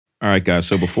All right, guys.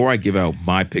 So before I give out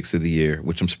my picks of the year,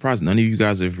 which I'm surprised none of you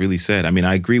guys have really said. I mean,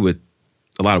 I agree with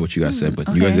a lot of what you guys said, but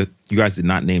you guys did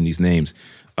not name these names.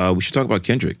 We should talk about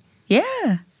Kendrick. Yeah.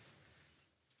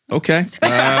 Okay.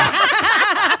 Not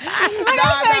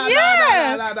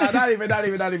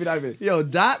even. Yo,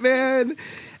 Dot, man,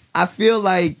 I feel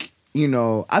like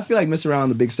Miss Around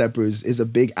the Big Steppers is a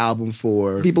big album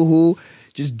for people who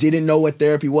just didn't know what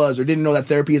therapy was or didn't know that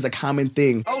therapy is a common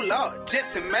thing. Oh, Lord,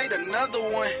 Jetson made another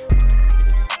one.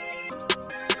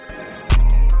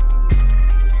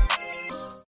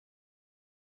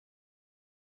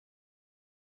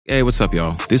 Hey, what's up,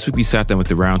 y'all? This week we sat down with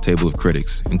the roundtable of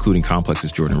critics, including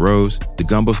Complex's Jordan Rose, The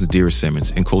Gumbo's Nadira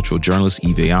Simmons, and cultural journalist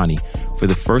Eve Ayani for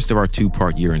the first of our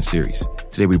two-part year-end series.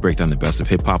 Today we break down the best of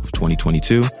hip-hop of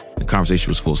 2022. The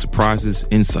conversation was full of surprises,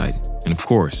 insight, and of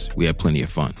course, we had plenty of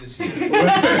fun. So,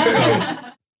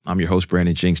 I'm your host,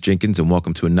 Brandon Jinx Jenkins, and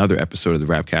welcome to another episode of the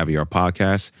Rap Caviar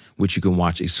podcast, which you can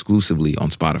watch exclusively on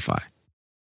Spotify.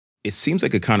 It seems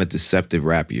like a kind of deceptive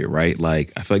rap year, right?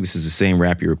 Like, I feel like this is the same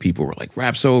rap year where people were like,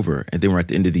 rap's over. And then we're at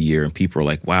the end of the year and people are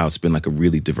like, wow, it's been like a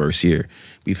really diverse year.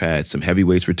 We've had some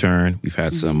heavyweights return. We've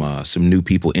had some new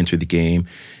people enter the game.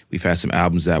 We've had some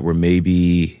albums that were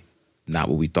maybe not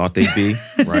what we thought they'd be,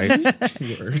 right?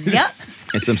 Yep.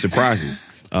 And some surprises.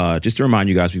 Just to remind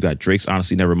you guys, we've got Drake's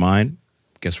Honestly Nevermind.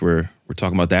 Guess we're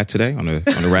talking about that today on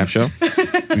the rap show.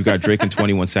 We've got Drake and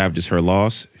 21 Savage's Her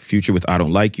Loss, Future with I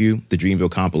Don't Like You, the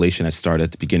Dreamville compilation that started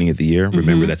at the beginning of the year.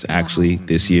 Remember, that's actually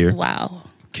this year. Wow.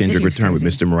 Kendrick returned with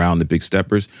Mr. Morale and the Big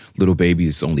Steppers, Little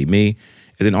Baby's Only Me,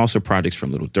 and then also projects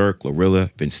from Lil Durk,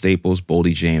 GloRilla, Vince Staples,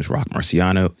 Boldy James, Rock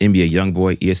Marciano, NBA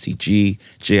Youngboy, ESTG,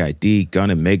 JID,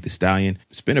 Gunna, Meg Thee Stallion.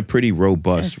 It's been a pretty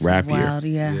robust rap year.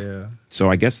 Yeah. So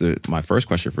I guess my first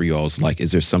question for you all is, like,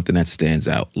 is there something that stands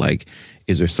out? Like,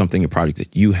 is there something, a project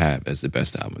that you have as the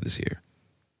best album of this year?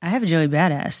 I have Joey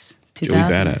Badass. Joey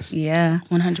Badass. Yeah,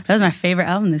 100%. That was my favorite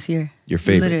album this year. Your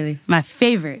favorite? Literally. My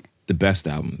favorite. The best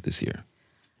album this year?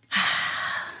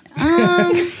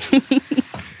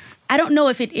 I don't know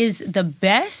if it is the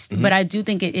best, but I do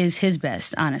think it is his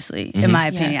best, honestly, in my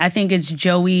opinion. Yes. I think it's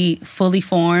Joey fully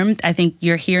formed. I think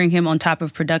you're hearing him on top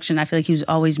of production. I feel like he was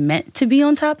always meant to be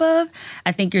on top of.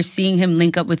 I think you're seeing him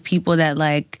link up with people that,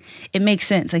 like, it makes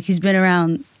sense. Like, he's been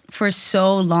around for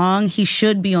so long. He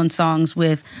should be on songs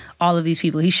with all of these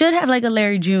people. He should have like a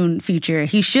Larry June feature.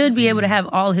 He should be able to have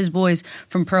all his boys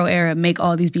from Pro Era make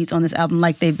all these beats on this album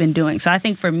like they've been doing. So I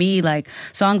think for me, like,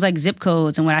 songs like Zip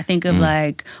Codes, and when I think of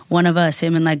like One of Us,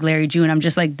 him and like Larry June, I'm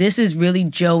just like, this is really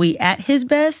Joey at his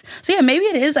best. So yeah, maybe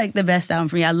it is like the best album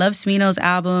for me. I love Smino's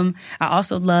album. I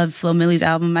also love Flo Milli's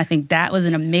album. I think that was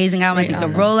an amazing album. I think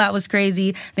the rollout was crazy.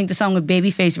 I think the song with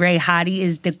Babyface Ray, Hottie,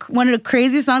 is one of the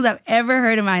craziest songs I've ever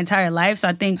heard in my entire life. So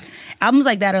I think albums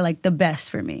like that are like the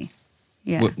best for me.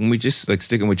 Yeah. When we just like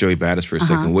sticking with Joey Badass for a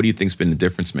second, what do you think's been the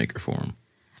difference maker for him?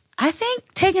 I think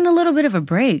taking a little bit of a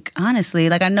break, honestly.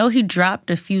 Like, I know he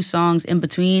dropped a few songs in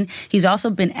between. He's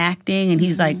also been acting, and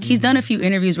he's done a few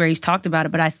interviews where he's talked about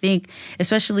it. But I think,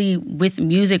 especially with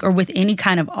music or with any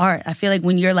kind of art, I feel like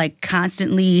when you're like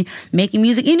constantly making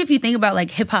music, even if you think about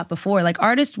like hip hop before, like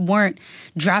artists weren't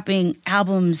dropping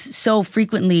albums so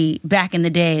frequently back in the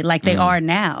day like they are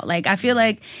now. Like, I feel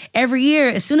like every year,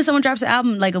 as soon as someone drops an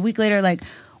album, like a week later, like,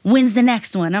 when's the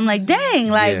next one? I'm like, dang,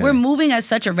 like we're moving at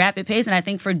such a rapid pace. And I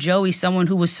think for Joey, someone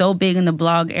who was so big in the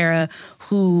blog era,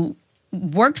 who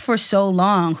worked for so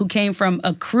long, who came from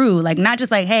a crew, like not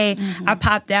just like, hey, I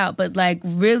popped out, but like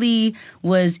really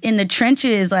was in the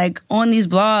trenches, like on these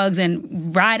blogs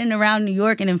and riding around New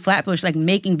York and in Flatbush, like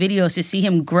making videos, to see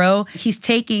him grow. He's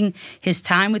taking his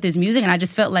time with his music. And I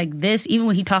just felt like this, even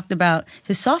when he talked about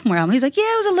his sophomore album, he's like, yeah,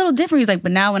 it was a little different. He's like,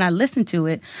 but now when I listen to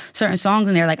it, certain songs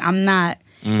in there, like I'm not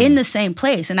in the same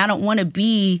place. And I don't want to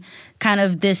be kind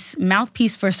of this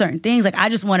mouthpiece for certain things. Like, I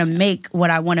just want to make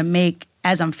what I want to make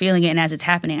as I'm feeling it and as it's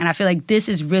happening. And I feel like this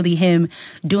is really him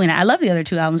doing that. I love the other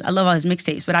two albums. I love all his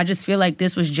mixtapes. But I just feel like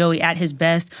this was Joey at his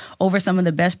best over some of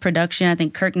the best production. I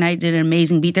think Kirk Knight did an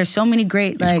amazing beat. There's so many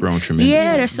great, He's grown tremendously.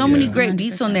 Yeah, there's so many great 100%.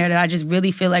 beats on there that I just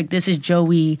really feel like this is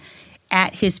Joey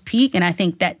at his peak. And I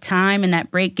think that time and that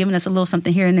break, giving us a little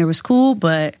something here and there was cool,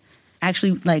 but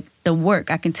actually, like, the work,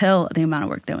 I can tell the amount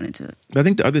of work that went into it. I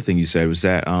think the other thing you said was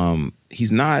that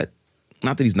he's not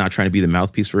that he's not trying to be the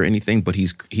mouthpiece for anything, but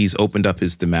he's opened up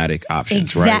his thematic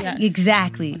options, right? Yes.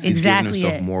 Exactly. He's given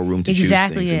himself more room to choose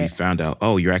things. And he found out,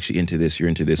 oh, you're actually into this, you're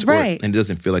into this. Right. And it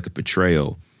doesn't feel like a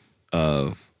betrayal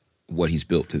of what he's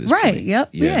built to this right, point. Yep.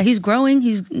 Yeah, he's growing.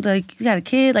 He's like, he got a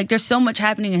kid. Like, there's so much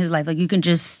happening in his life. Like, you can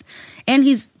just, and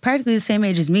he's practically the same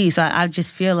age as me. So I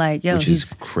just feel like, which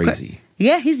is crazy.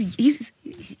 Yeah, he's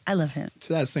I love him.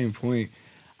 To that same point,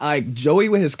 like Joey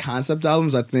with his concept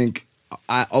albums, I think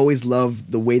I always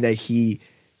love the way that he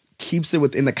keeps it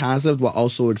within the concept while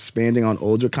also expanding on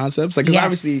older concepts. Like, because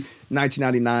obviously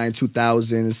 1999,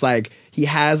 2000, it's like he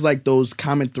has like those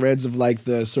common threads of like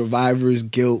the Survivor's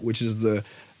Guilt, which is the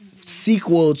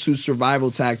sequel to Survival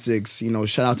Tactics. You know,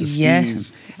 shout out to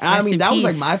Steez. And I mean, that was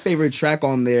like my favorite track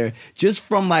on there, just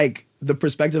from like the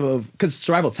perspective of, because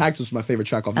Survival Tactics was my favorite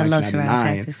track off 1999. I love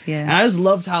Survival Tactics, yeah. And I just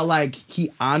loved how like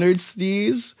he honored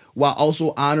Steez while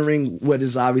also honoring what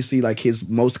is obviously like his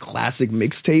most classic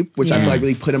mixtape, which I feel like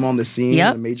really put him on the scene in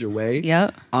a major way.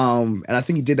 And I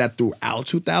think he did that throughout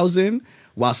 2000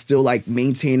 while still like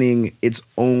maintaining its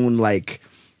own like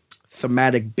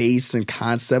thematic base and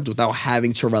concept without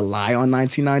having to rely on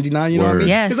 1999. You know what I mean?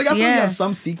 Because like I feel like you have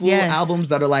some sequel albums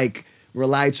that are like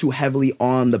rely too heavily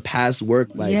on the past work.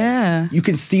 Like you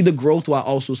can see the growth while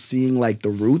also seeing like the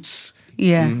roots. So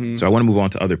I want to move on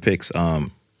to other picks.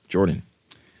 Jordan.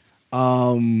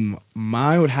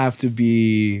 Mine would have to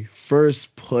be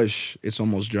first Push. It's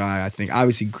Almost Dry. I think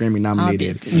obviously Grammy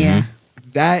nominated.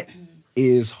 That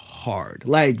is hard.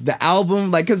 Like the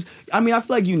album, like because I mean I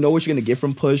feel like you know what you're gonna get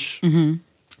from Push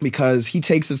because he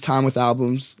takes his time with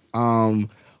albums.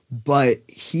 But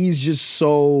he's just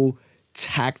so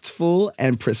tactful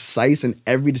and precise in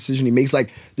every decision he makes.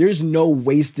 Like there's no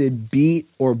wasted beat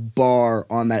or bar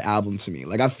on that album to me.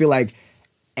 Like I feel like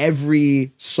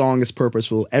every song is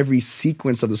purposeful. Every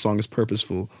sequence of the song is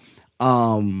purposeful.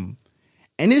 And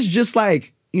it's just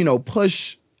like, you know,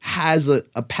 Push has a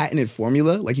patented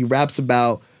formula. Like he raps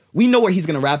about, we know what he's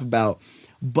going to rap about,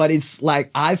 but it's like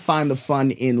I find the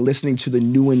fun in listening to the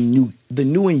new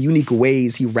and unique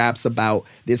ways he raps about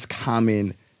this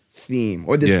common theme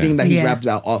or this theme that he's rapped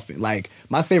about often. Like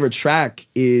my favorite track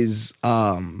is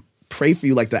Pray For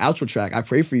You, like the outro track, I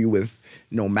Pray For You with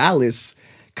No Malice.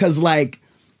 Cause like,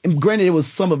 and granted, it was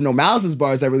some of No Malice's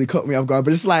bars that really caught me off guard,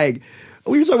 but it's like,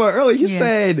 we were talking about earlier, he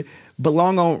said,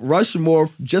 belong on Rushmore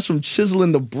just from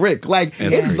chiseling the brick. Like,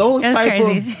 it's those type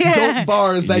of dope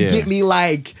bars that get me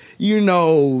like, you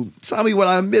know, tell me what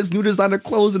I miss, new designer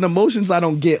clothes and emotions I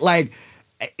don't get. Like,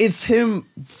 it's him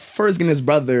first getting his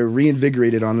brother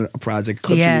reinvigorated on a project,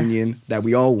 Clips Reunion, that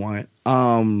we all want.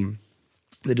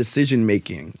 The decision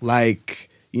making, like,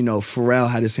 you know, Pharrell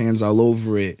had his hands all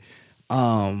over it.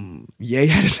 Ye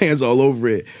had his hands all over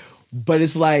it. But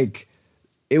it's like,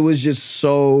 it was just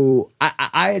so...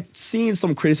 I had seen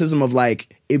some criticism of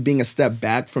like it being a step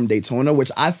back from Daytona,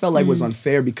 which I felt like was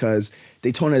unfair because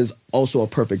Daytona is also a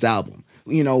perfect album.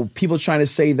 You know, people trying to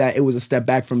say that it was a step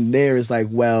back from there is like,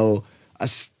 well, a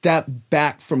step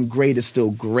back from great is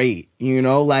still great. You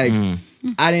know, like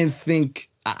I didn't think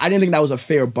that was a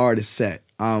fair bar to set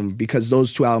because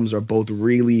those two albums are both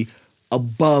really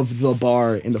above the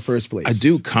bar in the first place. I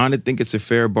do kind of think it's a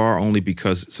fair bar only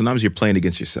because sometimes you're playing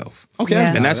against yourself. Okay.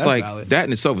 And that's like, valid. That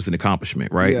in itself is an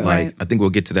accomplishment, right? Like, I think we'll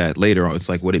get to that later on. It's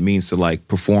like what it means to like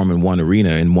perform in one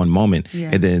arena in one moment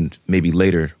and then maybe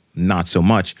later not so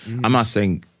much. I'm not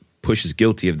saying Push is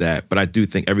guilty of that, but I do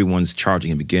think everyone's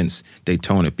charging him against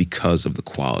Daytona because of the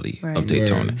quality of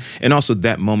Daytona. And also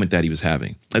that moment that he was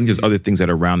having. I think there's other things that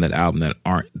are around that album that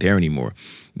aren't there anymore.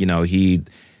 You know,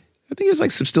 I think there's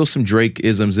like still some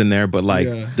Drake-isms in there, but like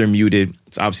they're muted.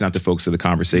 It's obviously not the focus of the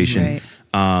conversation.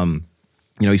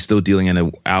 You know, he's still dealing in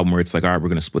an album where it's like, all right, we're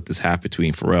going to split this half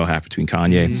between Pharrell, half between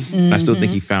Kanye. And I still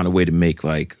think he found a way to make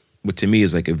like, what to me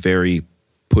is like a very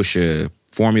Pusha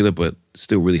formula, but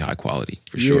still really high quality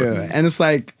for sure. Yeah, and it's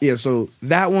like, so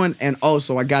that one, and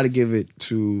also I got to give it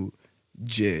to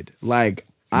Jid. Like,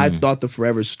 I thought the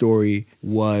Forever Story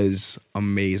was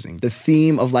amazing. The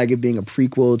theme of like it being a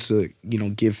prequel to, you know,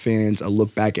 give fans a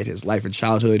look back at his life and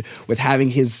childhood with having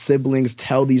his siblings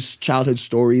tell these childhood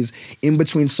stories in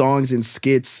between songs and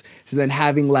skits, to then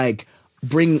having like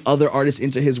bringing other artists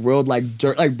into his world like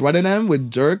Dirk, like Brother Them with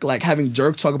Dirk, like having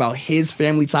Dirk talk about his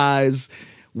family ties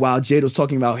while Jade was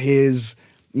talking about his,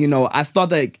 you know, I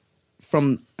thought that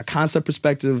from a concept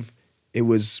perspective, it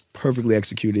was perfectly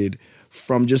executed.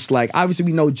 From just like, obviously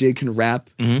we know Jay can rap,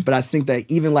 but I think that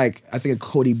even like, I think of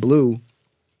Cody Blue,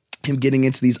 him getting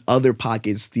into these other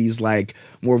pockets, these like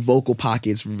more vocal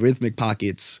pockets, rhythmic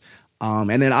pockets,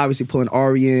 and then obviously pulling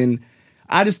Ari in,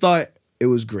 I just thought it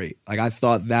was great. Like I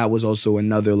thought that was also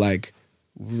another like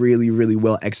really, really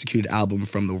well executed album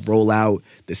from the rollout.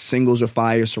 The singles are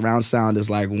fire. Surround Sound is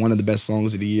like one of the best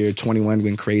songs of the year. 21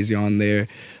 went crazy on there.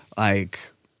 Like,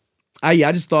 I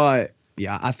just thought...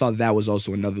 Yeah, I thought that was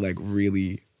also another like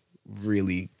really,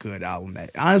 really good album that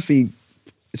honestly,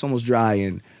 It's Almost Dry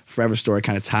and Forever Story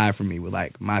kind of tied for me with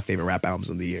like my favorite rap albums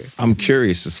of the year. I'm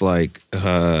curious. It's like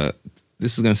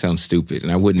this is going to sound stupid,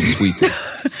 and I wouldn't tweet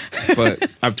this. But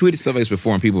I've tweeted stuff like this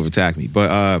before, and people have attacked me.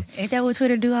 But ain't that what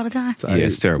Twitter do all the time? yeah,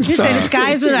 it's terrible. You say the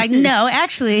skies be like, no,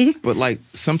 actually. But like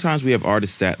sometimes we have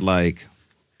artists that like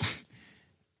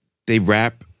they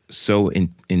rap so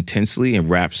intensely and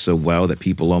rap so well that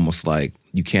people almost like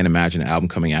you can't imagine an album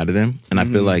coming out of them. And I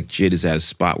feel like Jid is at a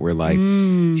spot where like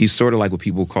he's sort of like what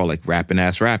people call like rapping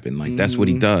ass rapping. Like that's what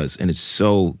he does. And it's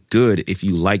so good if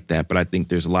you like that. But I think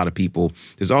there's a lot of people,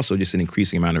 there's also just an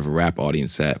increasing amount of a rap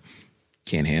audience that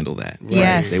can't handle that. Right?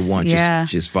 Yes. They want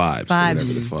just vibes. Or whatever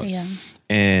the fuck. Yeah.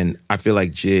 And I feel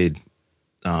like Jid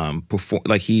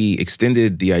like he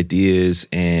extended the ideas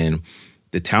and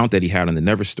the talent that he had on the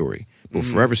Never Story. But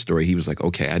Forever Story, he was like,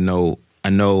 okay, I know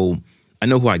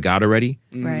who I got already.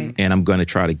 Right. And I'm going to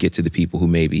try to get to the people who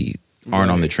maybe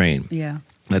aren't on the train. Yeah.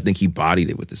 And I think he bodied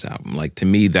it with this album. Like, to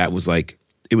me, that was like,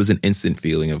 it was an instant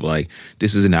feeling of like,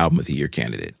 this is an album of the year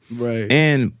candidate. Right.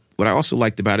 And what I also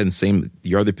liked about it, and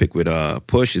your other pick with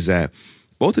Push, is that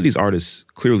both of these artists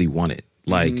clearly want it.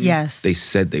 Like, yes, they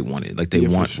said they want it. Like, they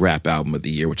want rap album of the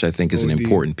year, which I think is an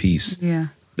important piece. Yeah.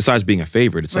 Besides being a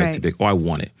favorite, it's like to be, I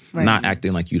want it. Right. Not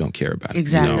acting like you don't care about it.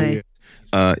 Exactly. You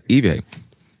know? Eve,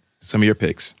 some of your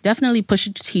picks. Definitely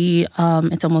Pusha T,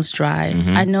 It's Almost Dry.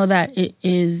 I know that it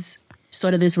is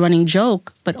sort of this running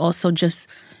joke, but also just,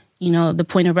 the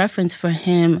point of reference for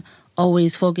him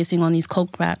always focusing on these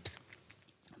coke raps.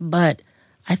 But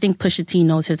I think Pusha T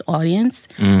knows his audience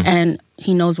and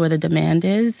he knows where the demand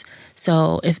is.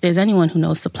 So if there's anyone who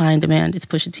knows supply and demand, it's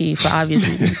Pusha T for obvious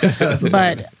reasons.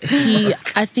 But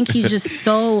I think he's just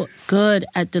so good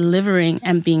at delivering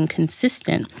and being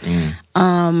consistent.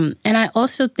 And I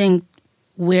also think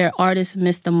where artists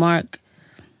miss the mark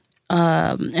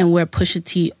and where Pusha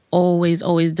T always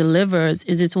delivers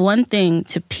is it's one thing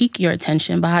to pique your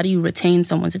attention, but how do you retain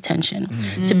someone's attention?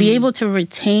 To be able to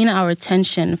retain our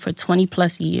attention for 20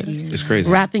 plus years. It's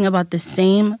crazy. Rapping about the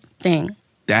same thing.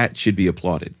 That should be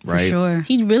applauded, right? For sure.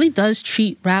 He really does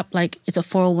treat rap like it's a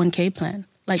 401k plan.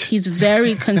 Like he's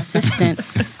very consistent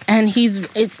and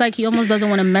it's like he almost doesn't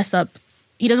want to mess up.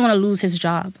 He doesn't want to lose his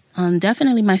job.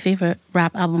 Definitely my favorite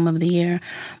rap album of the year.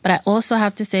 But I also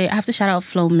have to say, I have to shout out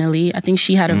Flo Milli. I think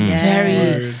she had a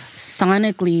very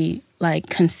sonically like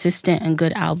consistent and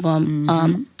good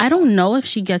album. I don't know if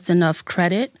she gets enough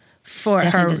credit for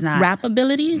her rap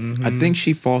abilities. I think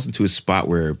she falls into a spot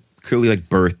where clearly like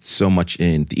birthed so much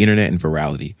in the internet and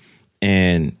virality.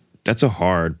 And that's a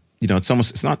hard, it's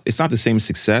not the same as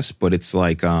success, but it's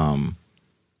like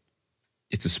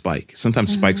it's a spike.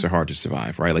 Sometimes spikes are hard to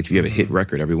survive, right? Like if you have a hit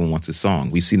record, everyone wants a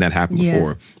song. We've seen that happen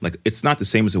before. Like it's not the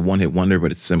same as a one-hit wonder,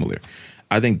 but it's similar.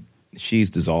 I think she's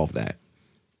dissolved that.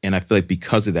 And I feel like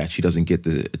because of that, she doesn't get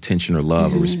the attention or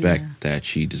love or respect that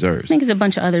she deserves. I think it's a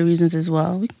bunch of other reasons as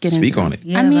well. We can get Speak into on it.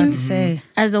 Yeah, I mean, about to say.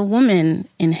 as a woman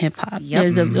in hip hop,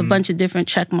 there's a bunch of different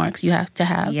check marks you have to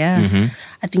have. Yeah.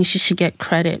 I think she should get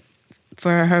credit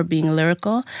for her being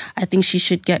lyrical. I think she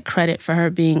should get credit for her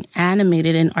being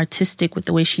animated and artistic with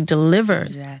the way she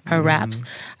delivers her raps.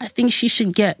 I think she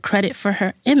should get credit for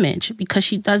her image because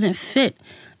she doesn't fit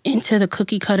into the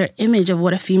cookie cutter image of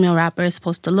what a female rapper is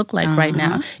supposed to look like right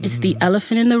now. It's the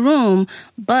elephant in the room,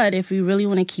 but if we really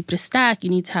want to keep it a stack, you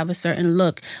need to have a certain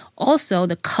look. Also,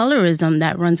 the colorism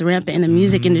that runs rampant in the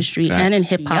music industry and in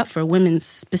hip hop for women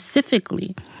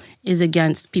specifically is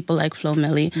against people like Flo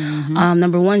Milli.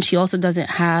 Number one, she also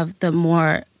doesn't have the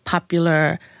more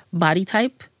popular body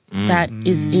type that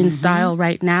is in style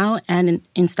right now and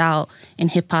in style in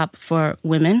hip hop for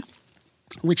women,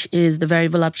 which is the very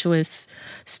voluptuous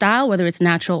style, whether it's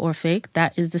natural or fake.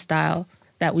 That is the style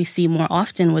that we see more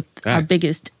often with our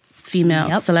biggest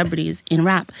female celebrities in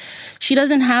rap. She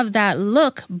doesn't have that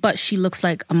look, but she looks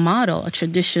like a model, a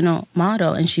traditional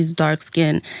model, and she's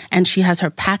dark-skinned, and she has her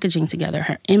packaging together,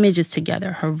 her image is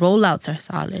together, her rollouts are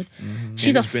solid.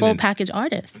 She's a full package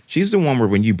artist. She's the one where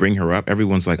when you bring her up,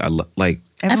 everyone's like,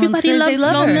 Everybody loves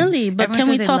Flo Milli, but Everyone can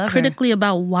we says they talk love critically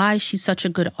about why she's such a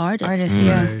good artist?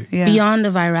 Yeah. Beyond the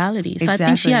virality. So I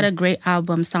think she Exactly. had a great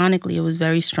album. Sonically, it was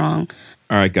very strong.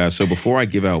 All right, guys. So before I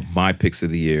give out my picks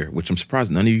of the year, which I'm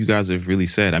surprised none of you guys have really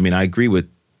said. I mean, I agree with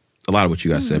a lot of what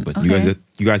you guys said, but you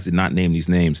guys did not name these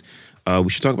names. We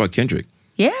should talk about Kendrick.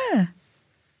 Yeah.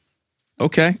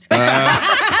 Okay. Not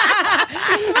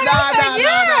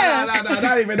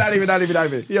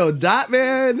even. Yo, Dot,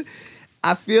 man,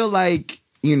 I feel like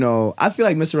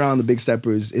Miss Around the Big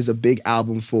Steppers is a big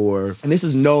album for, and this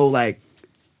is not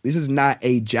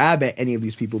a jab at any of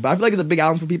these people, but I feel like it's a big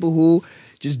album for people who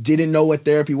just didn't know what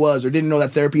therapy was or didn't know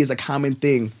that therapy is a common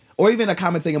thing or even a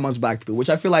common thing amongst black people, which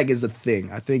I feel like is a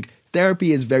thing. I think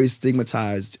therapy is very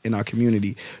stigmatized in our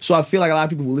community. So I feel like a lot of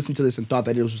people who listened to this and thought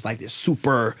that it was just like this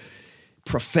super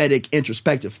prophetic,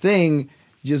 introspective thing,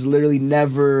 just literally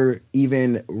never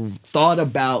even thought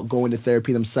about going to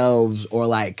therapy themselves or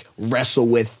like wrestle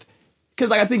with. Because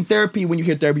like I think therapy, when you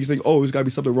hear therapy, you think, oh, there's got to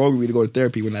be something wrong with me to go to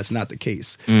therapy, when that's not the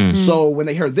case. So when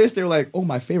they heard this, they were like, oh,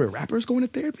 my favorite rapper is going to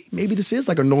therapy? Maybe this is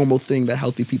like a normal thing that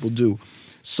healthy people do.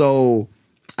 So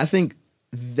I think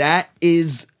that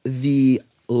is the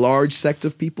large sect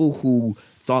of people who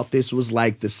thought this was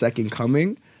like the second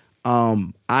coming.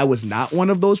 I was not one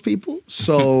of those people,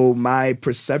 so my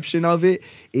perception of it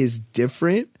is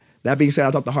different. That being said,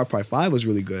 I thought the Hard Part 5 was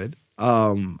really good.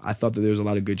 I thought that there was a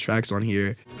lot of good tracks on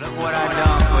here. Look what I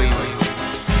done for you.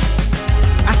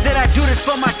 I said I do this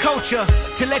for my culture,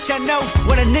 to let y'all know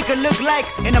what a nigga look like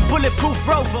in a bulletproof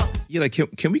Rover. Yeah, like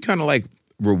can we kind of like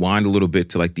rewind a little bit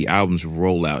to like the album's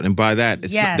rollout? And by that,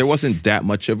 it's not, there wasn't that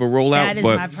much of a rollout. That is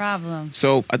but, my problem.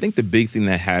 So I think the big thing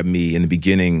that had me in the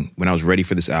beginning when I was ready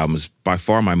for this album is by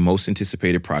far my most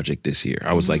anticipated project this year.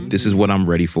 I was like, this is what I'm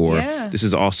ready for. Yeah. This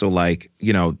is also like,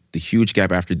 you know, the huge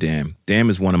gap after Damn. Damn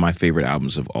is one of my favorite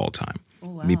albums of all time. Oh,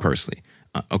 wow. Me personally.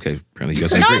 Okay, apparently you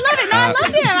guys No, agree. I love it. No, I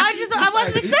love him. I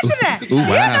wasn't expecting that. Ooh,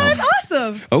 wow. Yeah, no, that's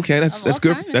awesome. Okay, that's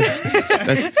good.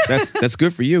 That's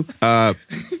good for you.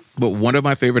 But one of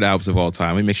my favorite albums of all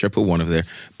time. Let me make sure I put one of there.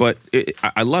 But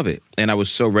I love it, and I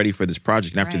was so ready for this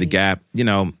project. And after the gap, you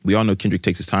know, we all know Kendrick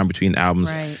takes his time between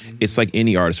albums. Right. It's like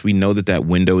any artist. We know that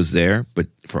window is there, but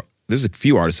there's a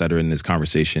few artists that are in this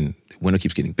conversation. The window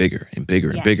keeps getting bigger and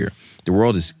bigger and bigger. The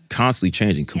world is constantly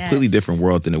changing. Completely different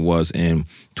world than it was in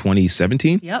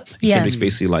 2017. Yep. And Kendrick's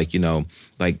basically like, you know,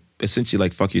 like essentially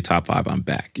like, fuck your top 5, I'm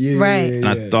back. Right. And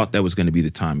I thought that was going to be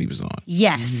the time he was on.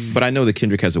 Yes. But I know that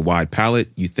Kendrick has a wide palette.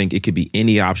 You think it could be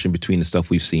any option between the stuff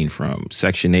we've seen from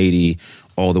Section 80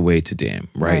 all the way to Damn,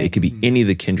 right? It could be any of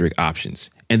the Kendrick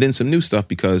options. And then some new stuff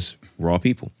because we're all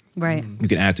people. Right. You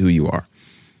can add to who you are.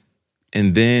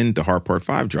 And then the Hard Part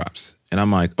 5 drops. And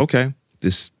I'm like, okay,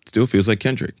 this still feels like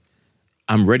Kendrick.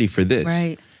 I'm ready for this.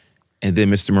 Right. And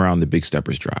then Mr. Morale and the Big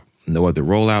Steppers drop. No other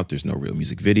rollout. There's no real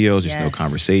music videos. There's no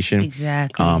conversation.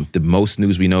 Exactly. The most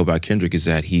news we know about Kendrick is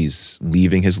that he's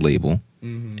leaving his label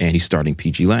and he's starting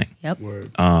PG Lang. Yep.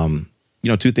 Word. You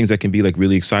know, two things that can be like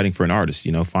really exciting for an artist,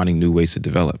 you know, finding new ways to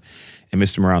develop. And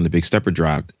Mr. Morale and the Big Stepper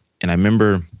dropped. And I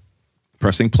remember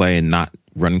pressing play and not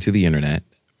running to the internet.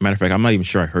 Matter of fact, I'm not even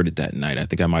sure I heard it that night. I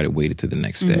think I might have waited to the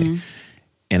next day.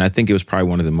 And I think it was probably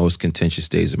one of the most contentious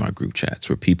days of my group chats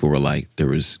where people were like, there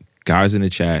was guys in the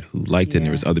chat who liked it and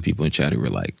there was other people in the chat who were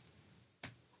like,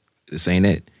 this ain't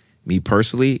it. Me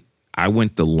personally, I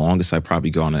went the longest I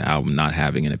probably go on an album not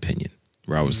having an opinion,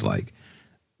 where I was like,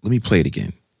 let me play it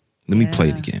again. Let me play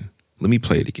it again. Let me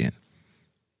play it again.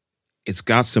 It's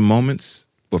got some moments,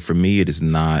 but for me, it is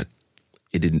not.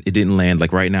 It didn't land.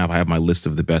 Like right now, if I have my list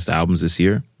of the best albums this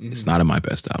year, it's not in my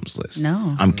best albums list.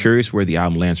 No. I'm curious where the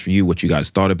album lands for you, what you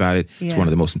guys thought about it. It's one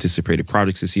of the most anticipated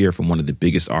projects this year from one of the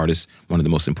biggest artists, one of the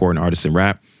most important artists in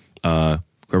rap.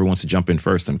 Whoever wants to jump in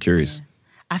first, I'm curious.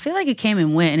 I feel like it came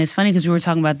and went. And it's funny because we were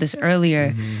talking about this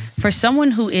earlier. For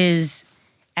someone who is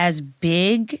as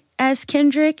big as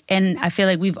Kendrick, and I feel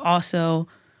like we've also,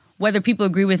 whether people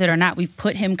agree with it or not, we've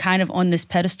put him kind of on this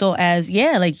pedestal as,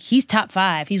 like he's top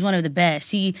 5. He's one of the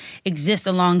best. He exists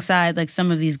alongside like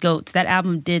some of these GOATs. That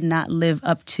album did not live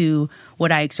up to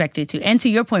what I expected it to. And to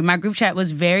your point, my group chat was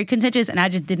very contentious and I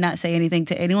just did not say anything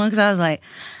to anyone because I was like,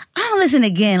 I don't listen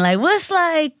again. Like, what's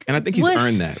like... And I think he's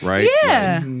earned that, right?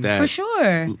 Yeah, like, that, for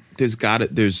sure. There's got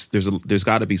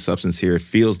to be substance here.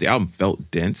 The album felt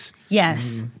dense.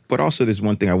 Yes. But also there's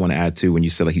one thing I want to add to when you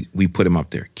said like we put him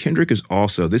up there. Kendrick is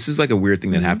also, this is like a weird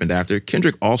thing that happened after.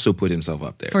 Kendrick also put himself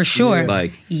up there. For sure.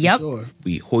 Like,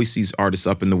 we hoist these artists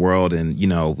up in the world and, you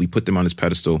know, we put them on this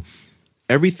pedestal.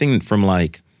 Everything from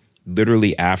like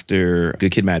literally after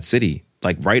Good Kid, Mad City,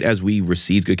 like right as we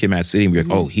received Good Kid, Mad City, we were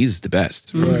like, oh, he's the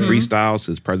best. From freestyles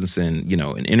to his presence in, you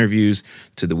know, in interviews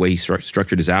to the way he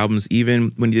structured his albums.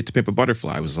 Even when he did To Pimp a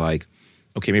Butterfly, I was like,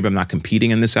 okay, maybe I'm not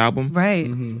competing in this album. Right.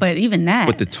 But even that.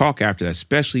 But the talk after that,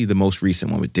 especially the most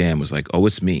recent one with Damn, was like, oh,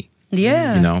 it's me.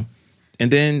 Yeah. You know? And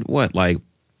then what? Like,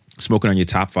 smoking on your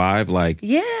top 5? Like,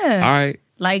 yeah. All right.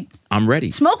 Like, I'm ready.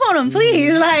 Smoke on him,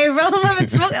 please. Like, roll him up and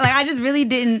smoke. Like, I just really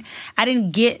didn't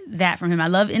get that from him. I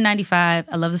love N95.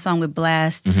 I love the song with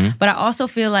Blast. But I also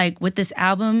feel like with this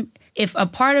album, if a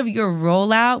part of your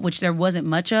rollout, which there wasn't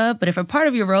much of, but if a part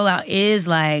of your rollout is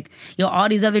like, all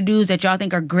these other dudes that y'all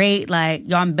think are great, like,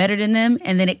 y'all, I'm better than them,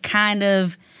 and then it kind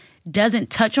of doesn't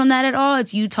touch on that at all.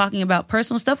 It's you talking about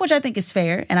personal stuff, which I think is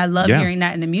fair. And I love hearing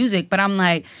that in the music. But I'm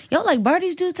like, yo, like, bar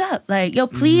these dudes up. Like, yo,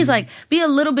 please, like, be a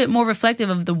little bit more reflective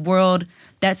of the world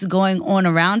that's going on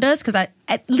around us. Because I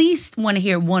at least want to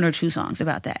hear 1 or 2 songs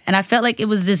about that. And I felt like it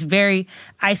was this very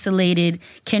isolated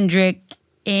Kendrick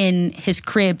in his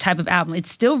crib type of album.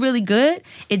 It's still really good.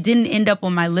 It didn't end up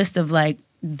on my list of, like,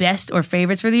 best or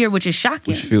favorites for the year, which is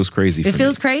shocking. Which feels crazy. It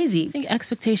feels me. crazy. I think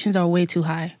expectations are way too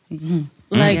high.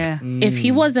 Like, if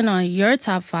he wasn't on your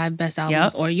top 5 best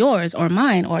albums, or yours, or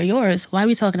mine, or yours, why are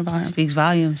we talking about him? Speaks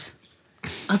volumes.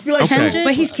 I feel like Kendrick,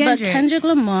 but he's Kendrick. But Kendrick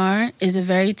Lamar is a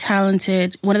very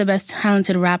talented, one of the best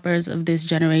talented rappers of this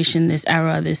generation, this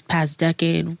era, this past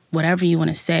decade, whatever you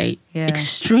want to say. Yeah.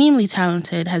 Extremely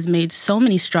talented, has made so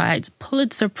many strides.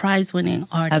 Pulitzer Prize winning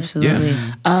artist. Absolutely.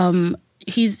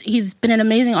 He's been an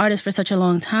amazing artist for such a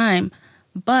long time,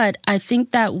 but I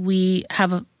think that we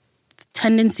have a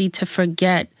tendency to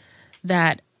forget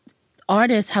that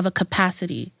artists have a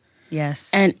capacity.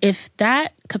 Yes. And if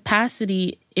that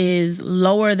capacity is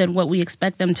lower than what we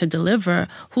expect them to deliver,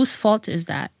 whose fault is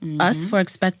that? Us for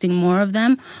expecting more of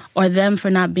them, or them for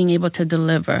not being able to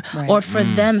deliver, or for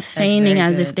them feigning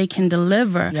as if they can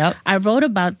deliver? Yep. I wrote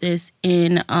about this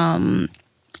in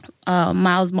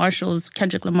Miles Marshall's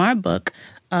Kendrick Lamar book,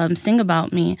 Sing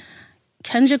About Me.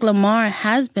 Kendrick Lamar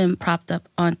has been propped up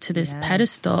onto this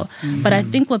pedestal, but I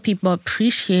think what people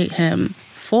appreciate him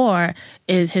for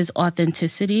is his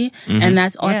authenticity, and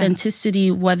that's authenticity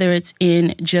whether it's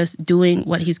in just doing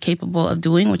what he's capable of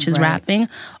doing, which is rapping,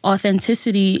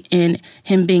 authenticity in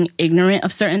him being ignorant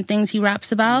of certain things he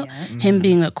raps about, him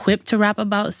being equipped to rap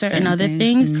about certain other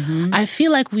things. I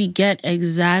feel like we get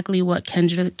exactly what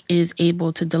Kendrick is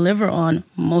able to deliver on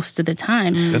most of the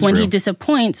time. When he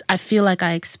disappoints, I feel like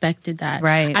I expected that.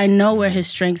 Right. I know where his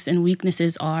strengths and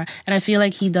weaknesses are, and I feel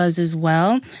like he does as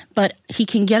well, but he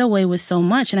can get away with so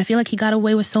much, and I feel like he got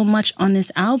away with so much on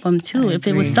this album too. If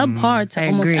it was subpar to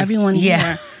almost everyone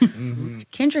here.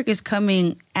 Kendrick is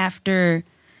coming after,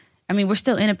 I mean, we're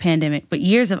still in a pandemic, but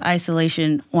years of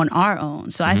isolation on our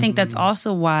own. So I think that's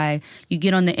also why you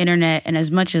get on the internet, and as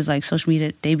much as like social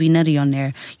media, they be nutty on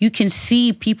there, you can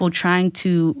see people trying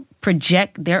to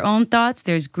project their own thoughts.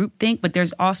 There's groupthink, but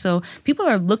there's also, people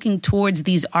are looking towards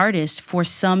these artists for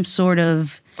some sort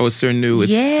of, it's their new,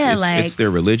 it's their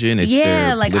religion, it's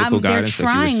their political guidance. They're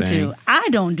trying to. I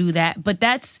don't do that, but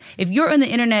that's, if you're on the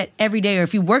internet every day, or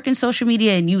if you work in social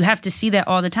media and you have to see that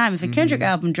all the time, if a Kendrick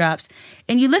album drops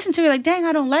and you listen to it, like, dang,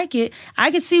 I don't like it, I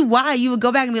can see why you would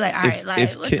go back and be like, all right, like,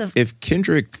 if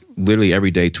Kendrick literally every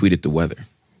day tweeted the weather,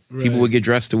 people would get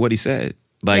dressed to what he said.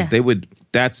 Like, they would,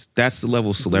 that's the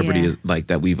level of celebrity like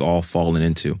that we've all fallen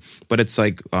into. But it's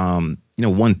like,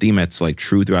 one theme that's like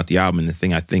true throughout the album, and the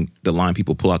thing I think the line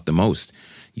people pull out the most,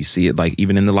 you see it like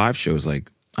even in the live shows,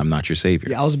 like, I'm not your savior.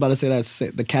 Yeah, I was about to say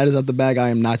that. The cat is out the bag, I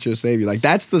am not your savior. Like,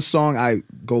 that's the song I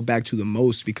go back to the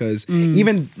most, because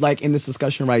even like in this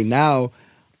discussion right now,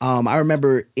 I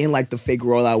remember in like the fake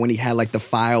rollout when he had like the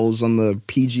files on the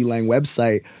PG Lang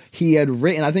website, he had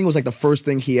written, I think it was like the first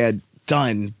thing he had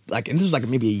done, like, and this was like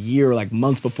maybe a year, like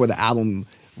months before the album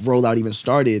rollout even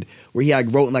started, where he like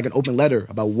wrote like an open letter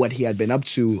about what he had been up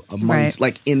to amongst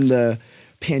like in the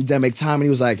pandemic time, and he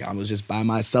was like, I was just by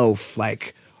myself,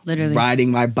 like literally riding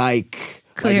my bike,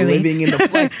 like living in the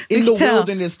like in the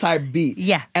wilderness type beat.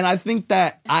 Yeah. And I think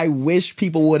that I wish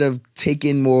people would have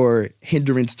taken more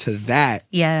hindrance to that.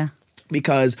 Yeah.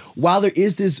 Because while there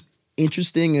is this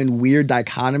interesting and weird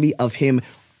dichotomy of him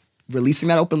releasing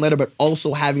that open letter, but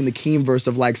also having the Keem verse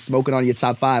of like smoking on your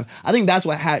top 5, I think that's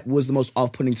what was the most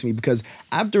off-putting to me, because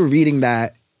after reading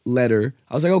that letter,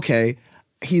 I was like, okay,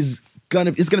 it's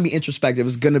gonna be introspective.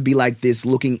 It's gonna be like this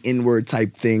looking inward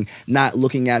type thing, not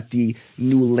looking at the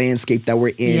new landscape that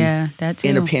we're in,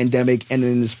 in a pandemic and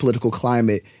in this political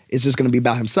climate. It's just gonna be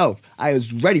about himself. I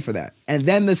was ready for that. And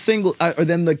then the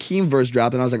Keem verse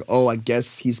dropped, and I was like, oh, I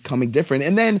guess he's coming different.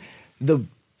 And then the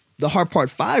Heart Part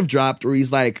 5 dropped, where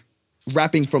he's like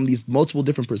rapping from these multiple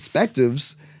different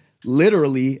perspectives,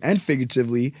 literally and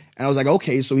figuratively, and I was like,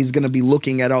 okay, so he's gonna be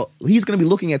looking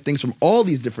at things from all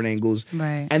these different angles,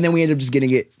 right? And then we ended up just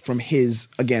getting it from his,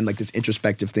 again, like this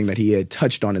introspective thing that he had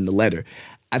touched on in the letter.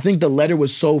 I think the letter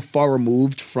was so far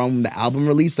removed from the album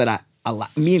release that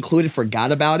me included,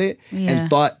 forgot about it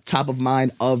and thought top of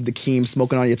mind of the Keem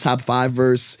smoking on your top 5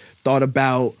 verse, thought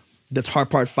about the Heart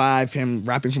Part 5, him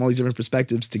rapping from all these different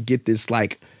perspectives to get this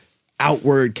like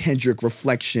outward Kendrick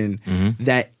reflection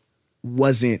that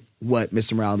wasn't what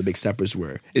Mr. Morale and the Big Steppers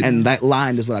were. And that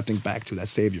line is what I think back to, that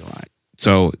savior line.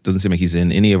 So it doesn't seem like he's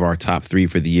in any of our top 3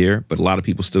 for the year, but a lot of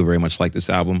people still very much like this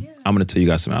album. Yeah. I'm going to tell you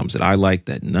guys some albums that I like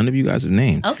that none of you guys have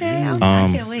named. Okay, I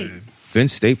can't wait.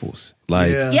 Vince Staples. Like,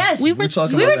 yes, we were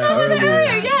talking about that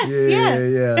earlier. Yes,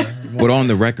 yeah. But on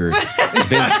the record,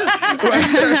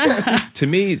 to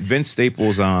me, Vince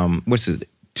Staples, what's it?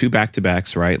 2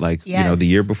 back-to-backs, right? Like, you know, the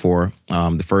year before,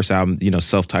 the first album, you know,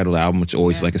 self-titled album, which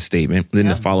always like a statement. Then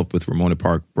the follow-up with Ramona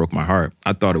Park broke my heart.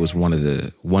 I thought it was one of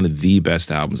the best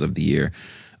albums of the year.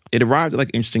 It arrived at like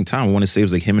an interesting time. I want to say it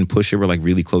was like him and Pusha were like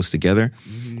really close together,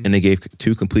 and they gave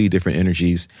 2 completely different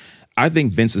energies. I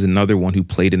think Vince is another one who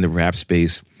played in the rap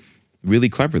space really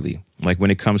cleverly. Like when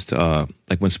it comes to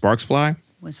like when Sparks Fly.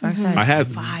 I have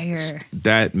fire.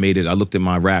 That made it. I looked at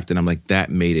my rap and I'm like, that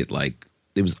made it like.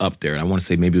 It was up there, and I want to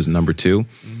say maybe it was number 2.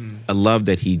 I love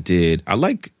that he did. I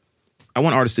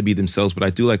want artists to be themselves, but I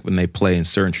do like when they play in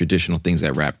certain traditional things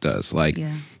that rap does. Like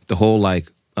the whole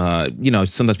like, you know,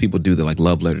 sometimes people do the like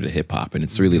love letter to hip hop, and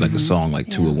it's really like a song like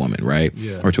to a woman, right?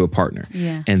 Or to a partner.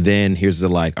 And then here's the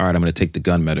like, all right, I'm going to take the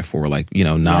gun metaphor, like, you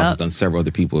know, Nas has done, several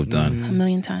other people have done.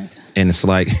 1,000,000 times. And it's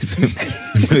like,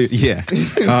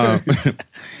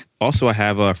 also, I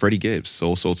have Freddie Gibbs,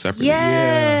 Soul Sold Separately.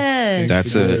 Yes.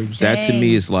 That to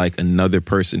me is like another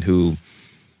person who,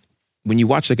 when you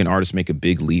watch like an artist make a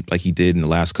big leap like he did in the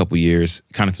last couple years,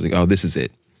 kind of feels like, oh, this is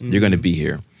it. You're going to be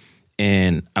here.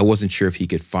 And I wasn't sure if he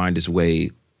could find his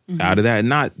way out of that. And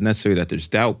not necessarily that there's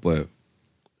doubt, but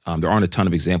there aren't a ton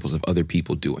of examples of other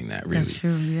people doing that, really. That's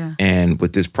true, yeah. And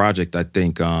with this project, I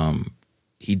think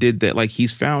he did that. Like,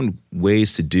 he's found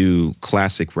ways to do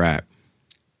classic rap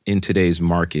in today's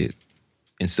market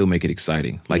and still make it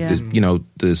exciting. Like, this, you know,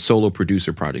 the solo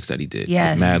producer projects that he did.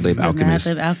 Yes. Like Madlib, Alchemist.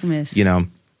 Madlib, Alchemist. You know,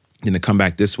 and to come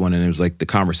back this one, and it was like the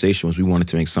conversation was we wanted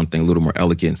to make something a little more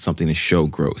elegant, something to show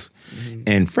growth.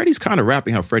 And Freddie's kind of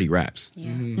rapping how Freddie raps.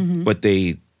 But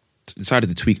they decided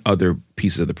to tweak other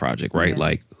pieces of the project, right?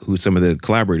 Like who some of the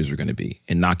collaborators were going to be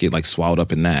and not get like swallowed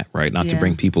up in that, right? Not to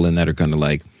bring people in that are going to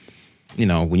like, you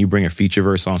know, when you bring a feature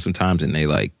verse on sometimes and they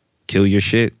like kill your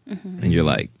shit and you're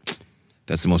like,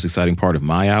 that's the most exciting part of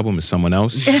my album is someone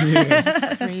else.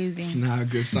 Crazy. It's not a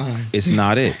good sign. It's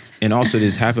not it. And also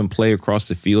to have him play across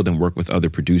the field and work with other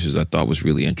producers, I thought was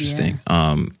really interesting.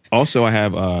 Also, I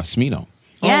have Smino.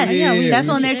 Yes, that's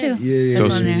on there too.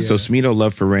 So Smino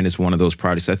Love for Rent is one of those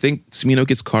projects. I think Smino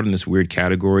gets caught in this weird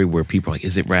category where people are like,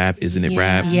 is it rap? Isn't it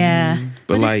rap? Yeah.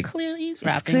 But like, he's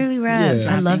clearly rap.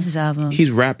 I love his album.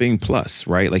 He's rapping plus,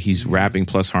 right? Like he's rapping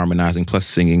plus harmonizing plus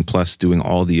singing plus doing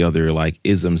all the other like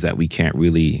isms that we can't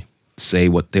really say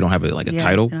what they don't have a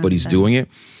title, but he's doing it.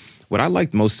 What I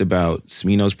liked most about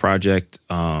Smino's project,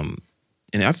 and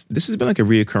this has been like a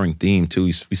reoccurring theme too.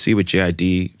 We see it with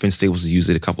JID. Vince Staples has used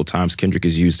it a couple times. Kendrick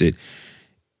has used it.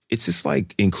 It's just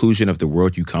like inclusion of the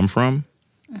world you come from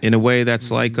in a way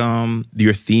that's like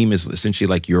your theme is essentially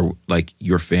like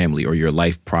your family or your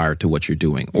life prior to what you're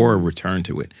doing or a return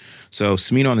to it. So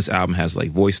Smino on this album has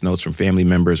like voice notes from family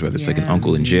members, whether it's like an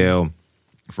uncle in jail,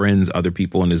 friends, other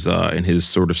people in his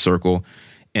sort of circle.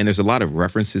 And there's a lot of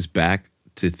references back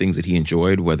to things that he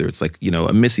enjoyed, whether it's like, you know,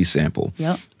 a Missy sample.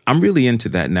 Yep. I'm really into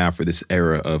that now for this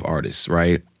era of artists,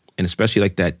 right? And especially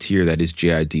like that tier that is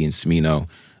JID and Smino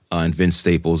and Vince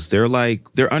Staples.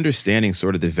 They're understanding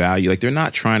sort of the value. Like they're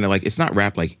not trying to like, it's not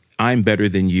rap like I'm better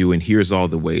than you and here's all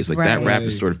the ways. Like that rap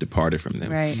is sort of departed from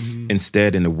them. Right.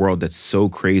 Instead, in a world that's so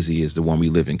crazy as the one we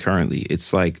live in currently,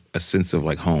 it's like a sense of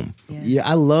like home. Yeah,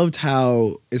 I loved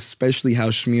especially how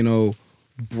Smino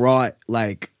brought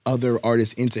like other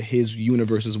artists into his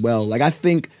universe as well. Like I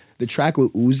think the track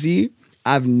with Uzi,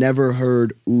 I've never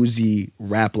heard Uzi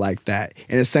rap like that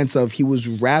in a sense of he was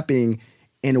rapping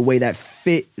in a way that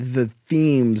fit the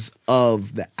themes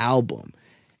of the album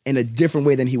in a different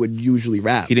way than he would usually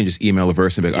rap. He didn't just email a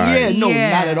verse and be like, all right. Not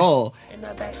at all. In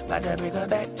the back, about to bring her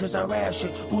back to some rap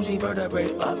shit. Uzi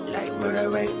vertebrae up, like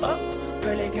vertebrae up.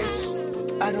 Pearly gates.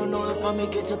 I don't know if I'll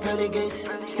make it to pearly gates.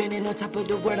 Standing on top of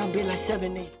the world, I'll be like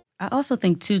 70. I also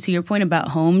think too, to your point about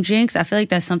home, Jinx, I feel like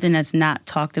that's something that's not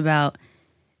talked about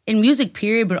in music,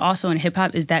 period, but also in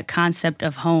hip-hop, is that concept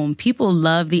of home. People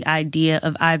love the idea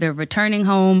of either returning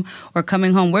home or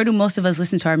coming home. Where do most of us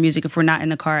listen to our music if we're not in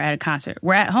the car at a concert?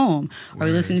 We're at home. Or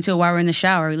we're listening to it while we're in the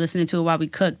shower. Or we're listening to it while we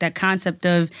cook. That concept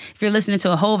of, if you're listening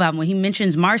to a Hove album, when he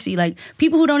mentions Marcy, like,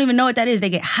 people who don't even know what that is, they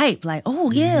get hyped. Like,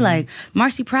 oh, yeah, like,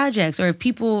 Marcy Projects. Or if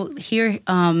people hear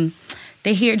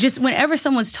they hear, just whenever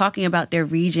someone's talking about their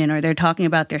region or they're talking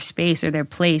about their space or their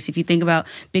place, if you think about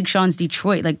Big Sean's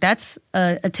Detroit, like that's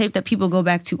a tape that people go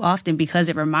back to often because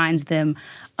it reminds them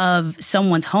of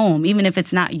someone's home, even if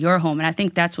it's not your home. And I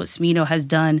think that's what Smino has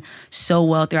done so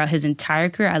well throughout his entire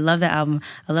career. I love the album.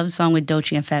 I love the song with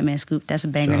Doechii and Fat Man Scoop. That's a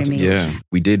banger to me. Yeah,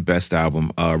 we did Best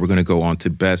Album. We're going to go on to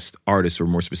Best Artist, or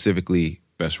more specifically,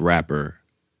 Best Rapper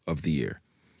of the Year.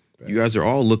 You guys are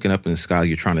all looking up in the sky.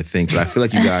 You're trying to think, but I feel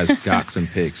like you guys got some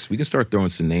picks. We can start throwing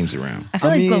some names around. I feel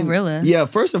like GloRilla. Yeah,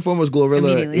 first and foremost,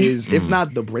 GloRilla is, if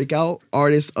not the breakout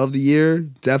artist of the year,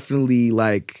 definitely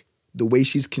like the way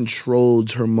she's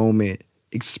controlled her moment,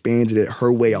 expanded it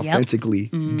her way authentically,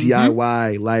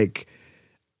 DIY, like,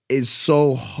 is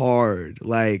so hard.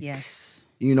 Like,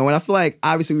 you know, and I feel like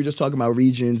obviously we're just talking about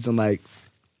regions, and like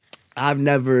I've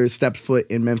never stepped foot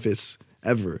in Memphis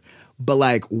ever, but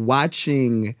like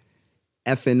watching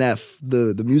FNF,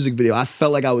 the music video, I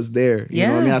felt like I was there. You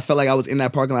know what I mean? I felt like I was in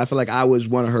that parking lot. I felt like I was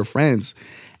one of her friends.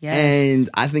 And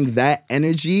I think that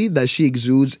energy that she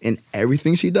exudes in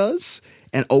everything she does,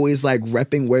 and always like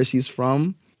repping where she's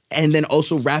from, and then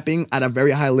also rapping at a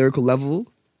very high lyrical level,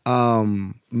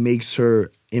 makes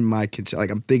her in my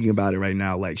like, I'm thinking about it right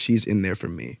now, like she's in there for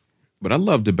me. What I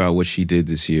loved about what she did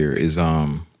this year is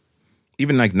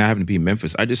even like not having to be in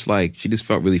Memphis, she just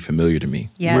felt really familiar to me.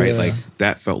 Right? Like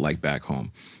that felt like back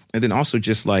home. And then also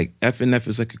just like FNF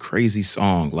is like a crazy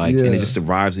song, like, and it just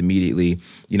arrives immediately.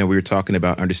 You know, we were talking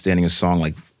about understanding a song,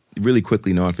 like really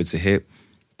quickly knowing if it's a hit.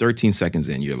 13 seconds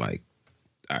in, you're like,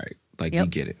 all right, like we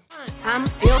get it. I'm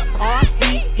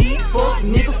F-R-E-E, fuck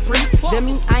nigga free. That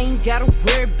mean I ain't gotta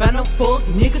worry about no fuck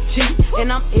nigga cheat.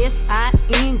 And I'm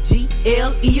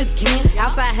S-I-N-G-L-E again.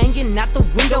 Outside hanging out the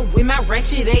window with my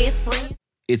ratchet ass friend.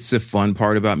 It's the fun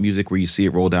part about music where you see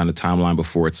it roll down the timeline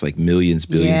before it's like millions,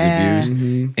 billions of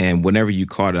views. And whenever you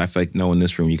caught it, I feel like in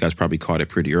this room, you guys probably caught it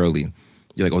pretty early.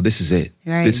 You're like, oh, this is it.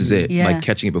 This is it. Like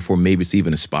catching it before maybe it's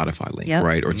even a Spotify link,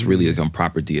 right? Or it's really like on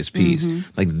proper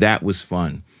DSPs. Like that was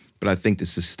fun. But I think the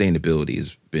sustainability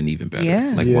has been even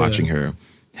better. Like watching her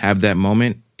have that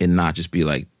moment and not just be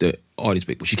like the audience,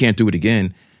 well, she can't do it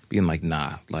again. Being like,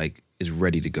 nah, like is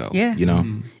ready to go. You know?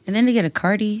 And then to get a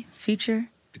Cardi feature.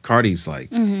 Cardi's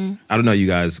like, I don't know, you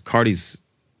guys. Cardi's,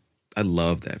 I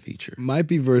love that feature. Might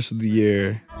be verse of the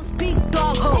year. Big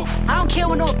dog ho. I don't care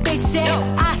what no bitch say.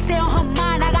 I say on her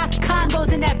mind, I got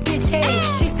condos in that bitch head.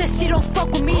 She said she don't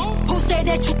fuck with me. Who said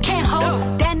that you can't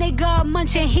hold? That nigga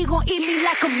munching, he gon' eat me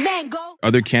like a mango.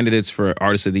 Other candidates for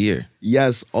Artist of the Year?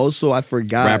 Yes. Also, I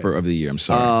forgot. Rapper of the Year, I'm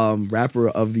sorry. Rapper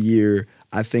of the Year,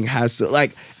 I think has to,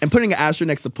 like, and putting an asterisk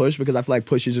next to Push, because I feel like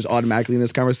Push is just automatically in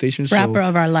this conversation. Rapper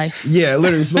of our life. Yeah,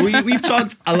 literally. So we've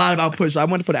talked a lot about Push, so I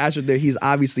wanted to put an asterisk there. He's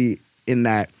obviously in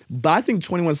that. But I think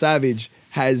 21 Savage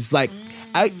has, like,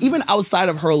 even outside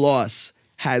of her loss,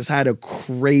 has had a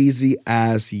crazy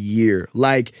ass year.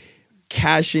 Like,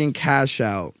 Cash In, Cash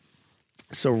Out,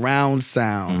 Surround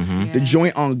Sound, the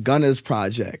joint on Gunna's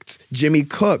project, Jimmy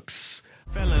Cooks.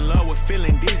 Fell in love with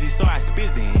feeling dizzy, so I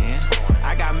spizzin'.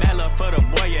 I got mad love for the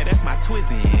boy, yeah, that's my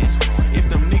twizzin'. If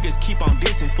them niggas keep on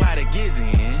dissing, slide a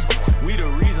gizzin'. We the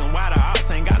reason why the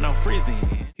ops ain't got no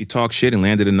frizzin'. He talked shit and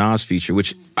landed a Nas feature,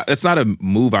 which that's not a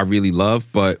move I really love,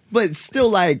 but still,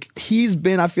 like, he's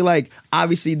been, I feel like,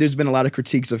 obviously there's been a lot of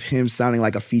critiques of him sounding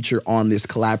like a feature on this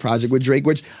collab project with Drake,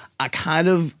 which I kind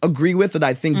of agree with, that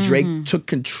I think Drake took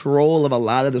control of a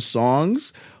lot of the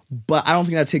songs, but I don't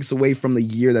think that takes away from the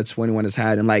year that 21 has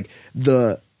had and, like,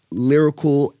 the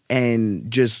lyrical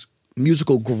and just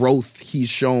musical growth he's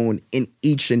shown in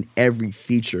each and every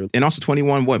feature. And also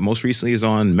 21, most recently is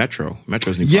on Metro's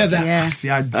new project.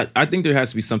 I think there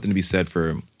has to be something to be said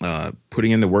for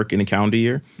putting in the work in a calendar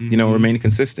year, you know, remaining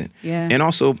consistent. And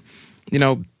also, you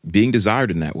know, being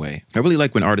desired in that way. I really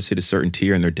like when artists hit a certain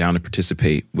tier and they're down to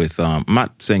participate with, I'm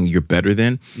not saying you're better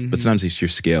than, but sometimes it's your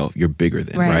scale, you're bigger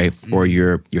than, right? Or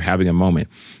you're having a moment,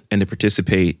 and to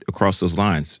participate across those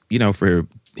lines. You know, for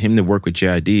him to work with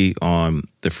JID on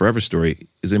the Forever Story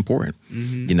is important.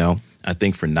 You know, I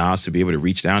think for Nas to be able to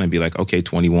reach down and be like, okay,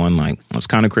 21, like, it's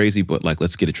kind of crazy, but like,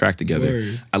 let's get a track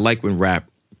together. I like when rap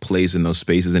plays in those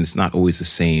spaces and it's not always the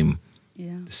same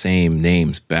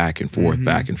names back and forth.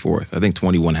 I think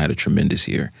 21 had a tremendous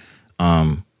year.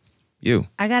 You.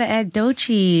 I gotta add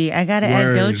Doechii.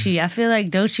 I feel like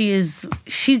Doechii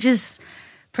she just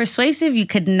persuasive. You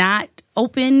could not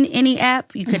open any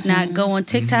app. You could not go on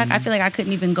TikTok. I feel like I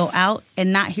couldn't even go out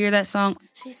and not hear that song.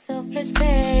 She's so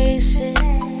flirtatious.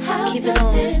 How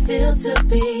does it feel to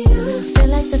be you? Feel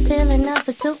like the feeling of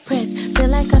a silk press. Feel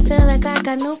like I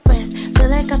got no breath.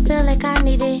 Feel like I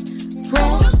needed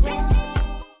rest.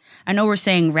 I know we're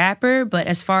saying rapper, but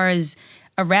as far as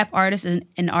a rap artist and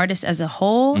an artist as a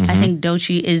whole, I think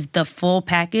Doechii is the full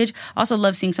package. Also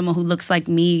love seeing someone who looks like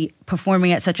me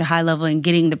performing at such a high level and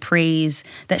getting the praise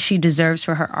that she deserves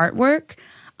for her artwork.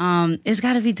 It's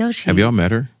got to be Doechii. Have y'all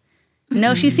met her?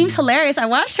 No, she seems hilarious. I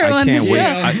watched her on the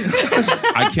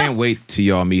show. I can't wait till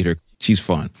y'all meet her. She's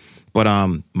fun. But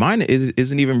mine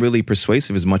isn't even really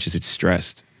persuasive as much as it's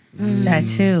stressed. That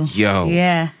too. Yo.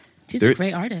 Yeah. She's a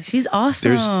great artist. She's awesome.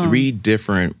 There's three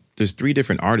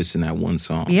different artists in that one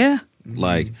song. Yeah.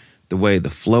 Like the way the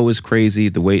flow is crazy,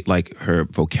 the way like her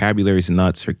vocabulary is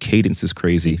nuts, her cadence is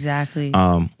crazy. Exactly.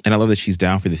 And I love that she's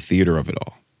down for the theater of it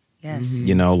all. Yes.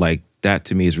 You know, like that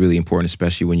to me is really important,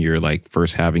 especially when you're like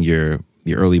first having your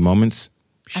early moments.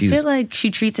 I feel like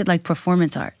she treats it like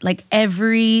performance art. Like the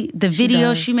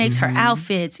videos she makes, her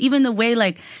outfits, even the way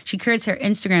like she curates her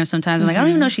Instagram sometimes. I'm like, I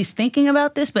don't even know if she's thinking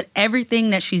about this, but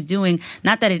everything that she's doing,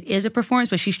 not that it is a performance,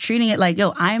 but she's treating it like, yo,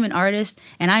 I am an artist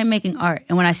and I am making art.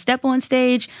 And when I step on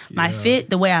stage, my fit,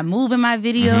 the way I move in my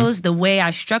videos, the way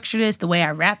I structure this, the way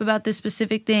I rap about this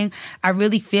specific thing, I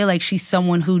really feel like she's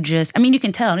someone who just, I mean, you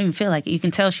can tell, I don't even feel like it. You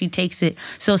can tell she takes it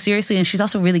so seriously and she's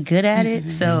also really good at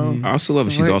it. So I also love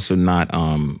that she's also not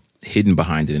hidden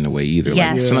behind it in a way either.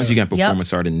 Yes. Like sometimes you can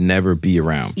performance art and never be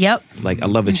around. Yep. Like I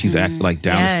love that she's like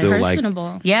down still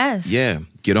personable. like yes. Yeah.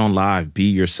 Get on live, be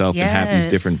yourself and have these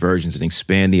different versions and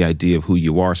expand the idea of who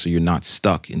you are so you're not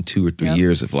stuck in 2 or 3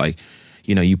 years of like,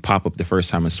 you know, you pop up the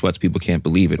first time in sweats, people can't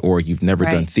believe it, or you've never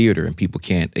done theater and people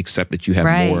can't accept that you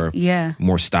have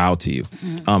more style to you.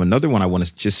 Another one I want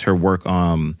to just her work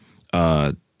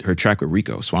her track with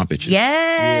Rico, Swamp Bitches.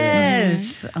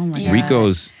 Yes. Oh my God.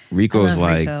 Rico's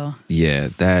like, Rico.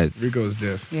 Rico's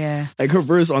diff. Yeah. Like her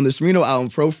verse on the Smino album,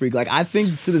 Pro Freak, like I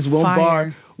think to this one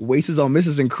bar, Wastes on Miss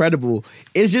is incredible.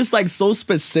 It's just like so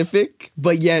specific,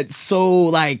 but yet so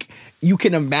like you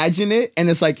can imagine it and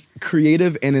it's like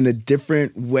creative and in a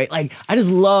different way. Like I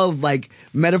just love like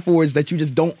metaphors that you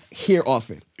just don't hear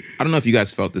often. I don't know if you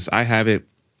guys felt this. I have it.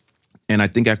 And I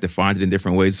think I have to find it in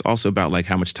different ways. It's also about like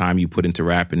how much time you put into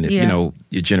rap and you know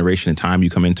your generation and time you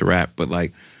come into rap. But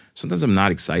like sometimes I'm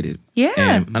not excited.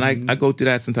 Yeah. And I go through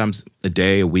that sometimes a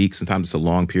day, a week, sometimes it's a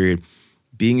long period.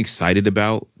 Being excited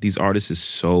about these artists is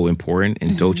so important.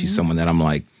 And Doechii's someone that I'm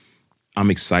like,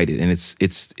 I'm excited. And it's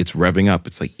revving up.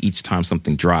 It's like each time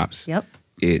something drops. Yep.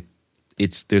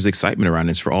 There's excitement around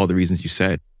it. It's for all the reasons you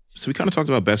said. So we kind of talked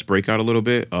about Best Breakout a little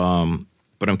bit.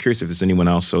 But I'm curious if there's anyone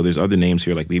else. So there's other names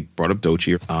here, like we brought up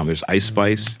Doechii. There's Ice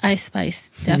Spice. Ice Spice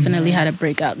definitely had a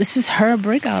breakout. This is her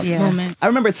breakout moment. I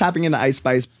remember tapping into Ice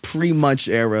Spice pre-Munch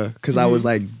era because I was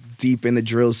like deep in the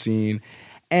drill scene.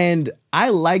 And I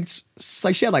liked,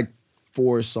 like she had like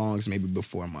 4 songs maybe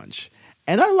before Munch.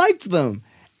 And I liked them.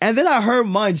 And then I heard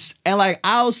Munch and like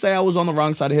I'll say I was on the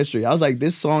wrong side of history. I was like,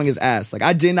 this song is ass. Like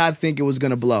I did not think it was going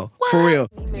to blow. What? For real.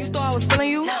 You thought I was feeling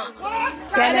you? No.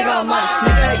 That nigga a munch.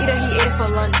 Nigga eat it, he ate it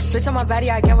for lunch. Bitch on my body,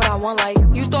 I get what I want. Like,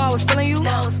 you thought I was feeling you? No,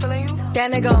 I was feeling you.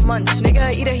 That nigga a munch.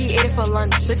 Nigga eat it, he ate it for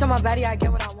lunch. Bitch on my body, I get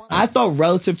what I want. I thought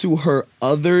relative to her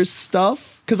other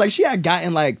stuff, because like she had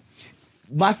gotten like,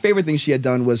 my favorite thing she had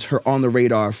done was her On the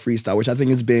Radar freestyle, which I think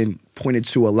has been pointed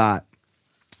to a lot.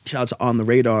 Shout out to On the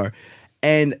Radar.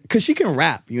 And because she can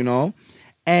rap, you know?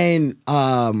 And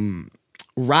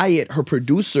Riot, her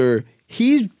producer,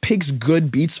 he picks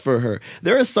good beats for her.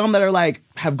 There are some that are like,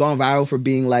 have gone viral for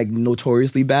being like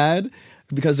notoriously bad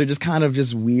because they're just kind of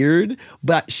just weird.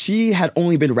 But she had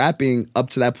only been rapping up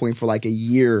to that point for like a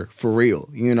year for real,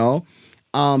 you know?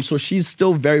 So she's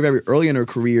still very, very early in her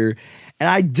career. And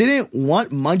I didn't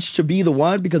want Munch to be the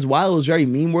one because while it was very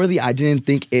meme-worthy, I didn't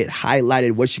think it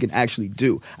highlighted what she could actually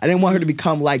do. I didn't want her to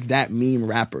become like that meme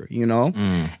rapper, you know?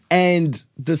 And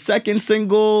the second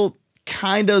single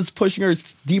kind of is pushing her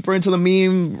deeper into the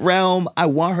meme realm. I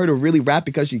want her to really rap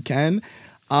because she can.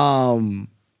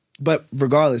 But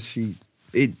regardless,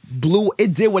 it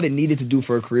did what it needed to do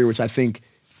for her career, which I think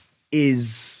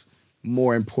is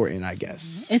more important, I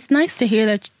guess. It's nice to hear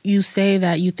that you say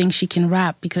that you think she can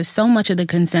rap because so much of the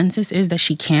consensus is that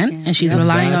she can't and she's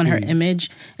relying on her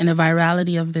image and the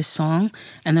virality of this song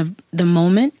and the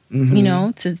moment, you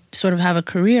know, to sort of have a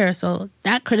career. So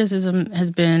that criticism has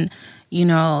been, you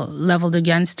know, leveled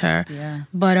against her. Yeah.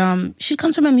 But she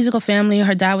comes from a musical family.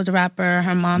 Her dad was a rapper.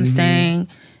 Her mom sang.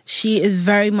 She is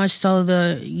very much so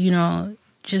the, you know,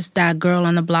 just that girl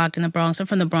on the block in the Bronx. I'm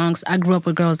from the Bronx. I grew up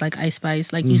with girls like Ice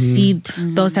Spice. Like, you see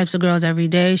those types of girls every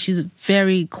day. She's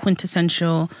very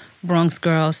quintessential Bronx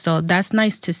girl. So that's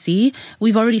nice to see.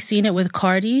 We've already seen it with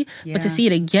Cardi, but to see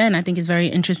it again, I think is very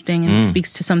interesting and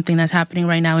speaks to something that's happening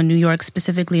right now in New York,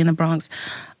 specifically in the Bronx.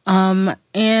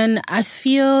 And I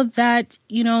feel that,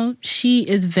 she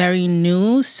is very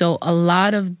new. So a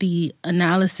lot of the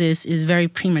analysis is very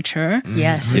premature.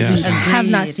 Yes. We Agreed. have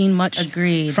not seen much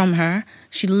Agreed. from her.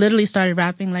 She literally started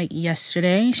rapping like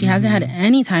yesterday. She hasn't had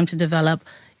any time to develop,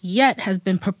 yet has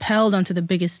been propelled onto the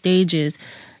biggest stages.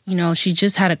 She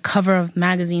just had a cover of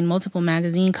multiple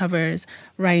magazine covers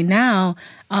right now.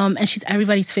 And she's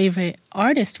everybody's favorite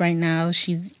artist right now.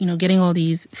 She's, getting all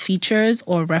these features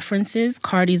or references.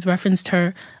 Cardi's referenced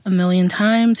her a million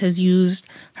times, has used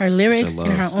her lyrics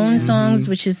in her own songs,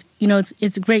 which is,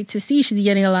 it's great to see. She's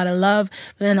getting a lot of love.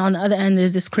 But then on the other end,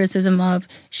 there's this criticism of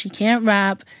she can't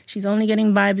rap. She's only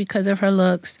getting by because of her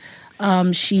looks.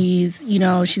 She's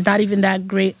not even that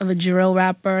great of a GloRilla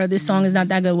rapper. This song is not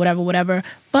that good, whatever.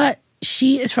 But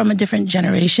she is from a different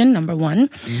generation, number one.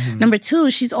 Number two,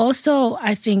 she's also,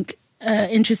 I think,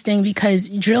 interesting because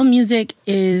drill music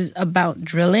is about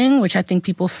drilling, which I think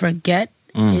people forget.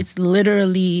 It's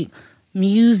literally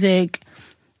music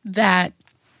that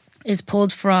is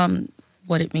pulled from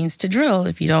what it means to drill.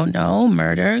 If you don't know,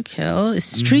 murder, kill is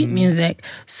street music.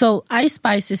 So Ice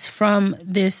Spice is from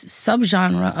this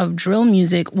subgenre of drill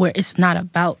music where it's not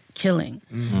about killing.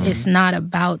 It's not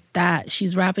about that.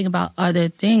 She's rapping about other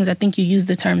things. I think you used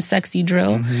the term sexy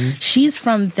drill. She's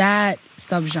from that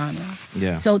subgenre.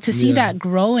 Yeah. So to see that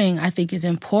growing, I think is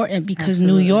important because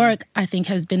New York, I think,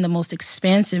 has been the most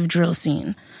expansive drill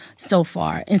scene so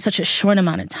far in such a short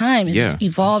amount of time. It's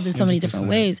evolved in so many different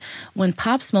ways. When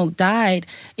Pop Smoke died,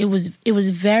 it was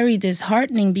very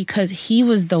disheartening because he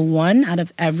was the one out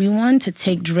of everyone to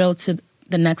take drill to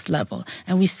the next level.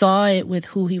 And we saw it with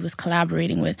who he was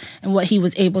collaborating with and what he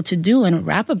was able to do and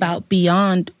rap about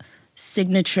beyond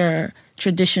signature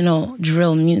traditional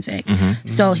drill music.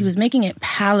 So he was making it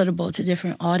palatable to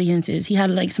different audiences. He had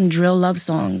like some drill love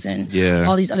songs and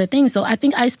all these other things. So I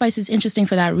think Ice Spice is interesting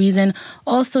for that reason.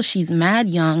 Also, she's mad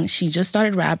young. She just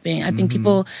started rapping. I think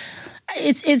people...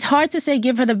 It's hard to say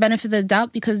give her the benefit of the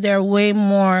doubt because there are way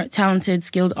more talented,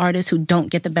 skilled artists who don't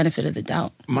get the benefit of the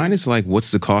doubt. Mine is like,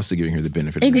 what's the cost of giving her the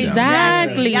benefit of the doubt?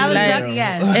 Exactly.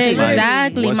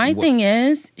 Exactly. My thing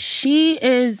is, she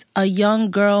is a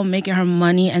young girl making her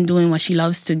money and doing what she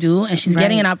loves to do, and she's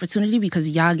getting an opportunity because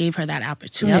y'all gave her that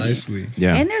opportunity.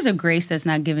 Yeah. And there's a grace that's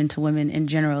not given to women in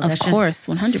general. That's of course,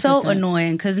 100%. So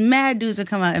annoying because mad dudes will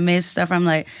come out and make stuff. I'm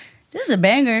like, this is a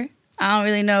banger. I don't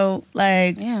really know,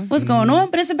 what's going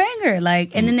on, but it's a banger.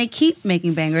 And then they keep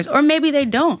making bangers. Or maybe they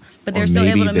don't, but they're still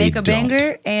able to make a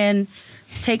banger and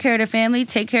take care of their family,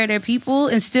 take care of their people,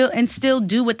 and still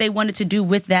do what they wanted to do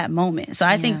with that moment. So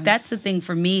I think that's the thing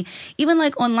for me. Even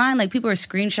online, people are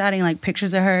screenshotting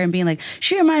pictures of her and being like,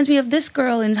 she reminds me of this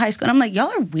girl in high school. And I'm like,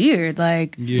 y'all are weird.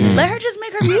 Let her just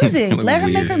make her music. Let her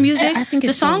make her music. I think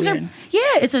it's the songs so are weird.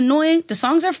 it's annoying. The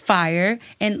songs are fire.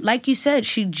 And like you said,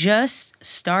 she just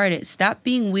started. Stop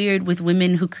being weird with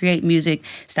women who create music.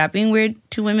 Stop being weird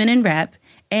to women in rap.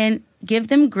 And give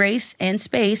them grace and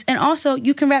space. And also,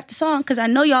 you can rap the song because I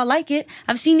know y'all like it.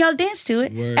 I've seen y'all dance to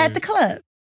it at the club.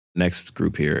 Next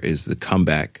group here is the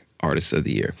comeback artist of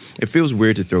the year. It feels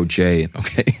weird to throw Jay,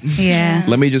 okay? Yeah.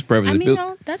 Let me just preface it. I mean,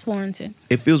 no, that's warranted.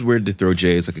 It feels weird to throw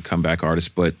Jay as a comeback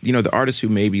artist, but, the artists who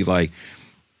maybe, might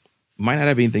not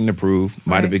have anything to prove,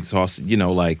 might have exhausted,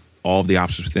 all of the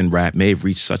options within rap, may have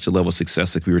reached such a level of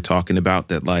success like we were talking about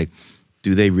that,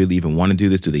 do they really even want to do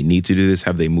this? Do they need to do this?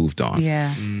 Have they moved on?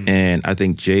 Yeah. And I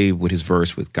think Jay, with his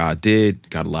verse with God Did,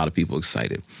 got a lot of people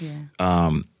excited. Yeah.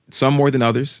 Some more than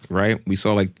others, right? We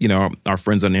saw our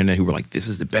friends on the internet who were like, this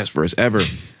is the best verse ever.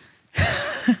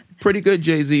 Pretty good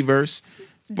Jay-Z verse.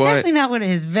 But definitely not one of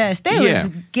his best. They was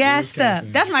gassed up.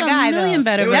 That's my guy, though.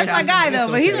 That's my guy,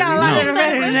 though. But he's got a lot that are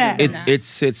better than that.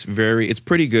 It's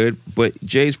pretty good, but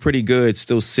Jay's pretty good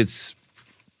still sits...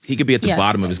 He could be at the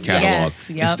bottom of his catalog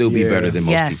and still be better than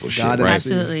most people's shit, right?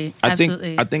 Absolutely. I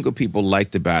think what people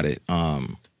liked about it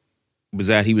was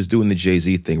that he was doing the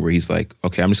Jay-Z thing where he's like,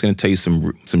 okay, I'm just going to tell you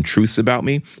some truths about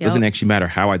me. Doesn't actually matter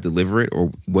how I deliver it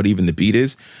or what even the beat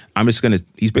is.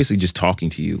 He's basically just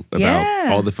talking to you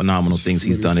about all the phenomenal things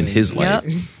he's done in his life.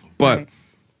 But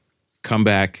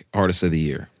comeback artist of the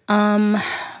year. Do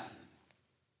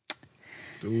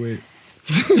it.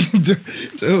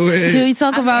 Do it. Can we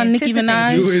talk about Nicki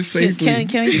Minaj? Do it safely.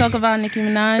 Can we talk about Nicki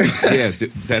Minaj?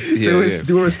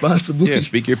 Do it responsibly. Yeah,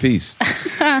 speak your piece.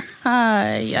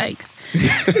 Yikes.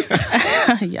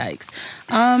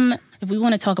 Yikes. If we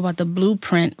want to talk about the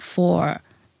blueprint for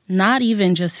not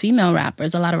even just female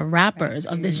rappers, a lot of rappers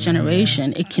of this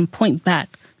generation, it can point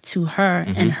back to her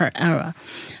and her era.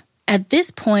 At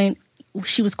this point,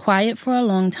 she was quiet for a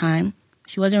long time.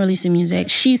 She wasn't releasing music.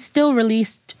 She still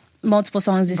released multiple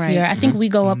songs this year. I think We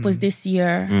Go Up was this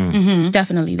year.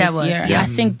 Definitely this year. Yeah. I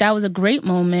think that was a great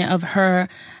moment of her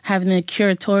having the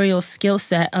curatorial skill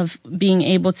set of being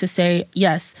able to say,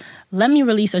 yes, let me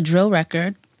release a drill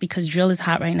record because drill is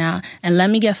hot right now, and let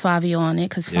me get Fabio on it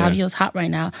because Fabio's hot right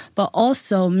now, but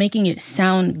also making it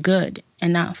sound good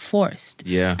and not forced.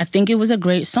 Yeah. I think it was a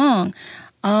great song.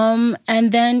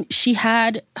 And then she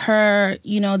had her,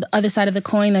 the other side of the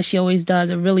coin that she always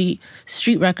does, a really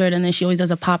street record, and then she always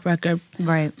does a pop record.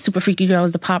 Right. Super Freaky Girl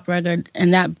was the pop record,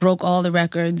 and that broke all the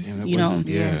records,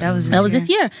 That was this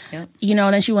year. Yep.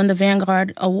 Then she won the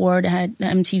Vanguard Award, had the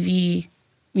MTV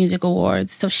Music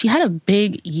Awards. So she had a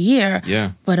big year.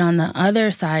 Yeah. But on the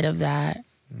other side of that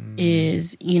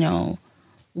is,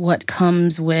 what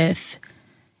comes with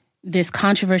this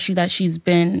controversy that she's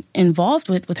been involved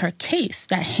with her case,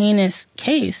 that heinous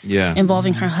case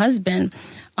involving her husband,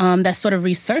 that sort of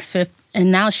resurfaced. And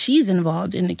now she's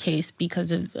involved in the case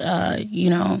because of,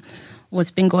 what's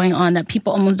been going on that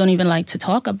people almost don't even like to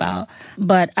talk about.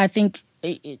 But I think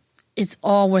it's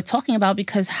all we're talking about,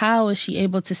 because how is she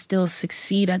able to still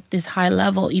succeed at this high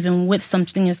level, even with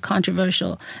something as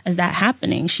controversial as that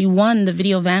happening? She won the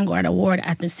Video Vanguard Award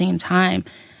at the same time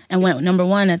and went number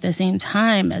one at the same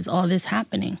time as all this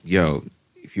happening. Yo,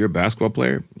 if you're a basketball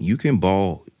player, you can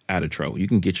ball out of trouble. You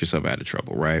can get yourself out of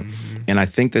trouble, right? And I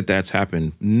think that that's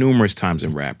happened numerous times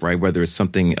in rap, right? Whether it's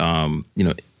something,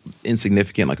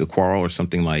 insignificant like a quarrel, or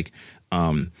something like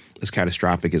as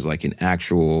catastrophic as like an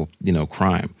actual,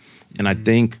 crime. And I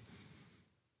think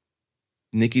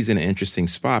Nicki's in an interesting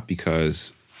spot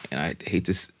because, and I hate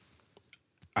this,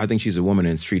 I think she's a woman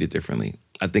and it's treated differently.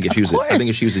 I think if she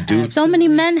was a dude. So many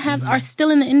men are still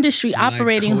in the industry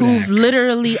operating who've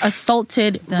literally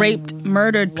assaulted, raped,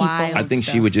 murdered people. I think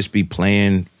she would just be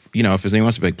playing, if anyone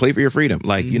wants to be like, play for your freedom.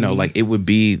 Like, like it would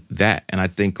be that. And I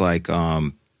think like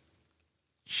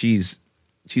she's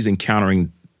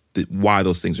encountering why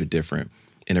those things are different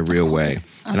in a real way.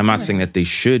 And I'm not saying that there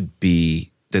should be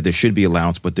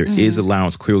allowance, but there is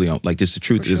allowance clearly on, like, just the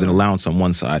truth. There's an allowance on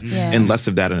one side and less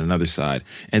of that on another side.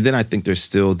 And then I think there's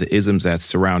still the isms that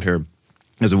surround her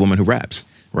as a woman who raps,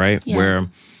 right? Yeah. Where,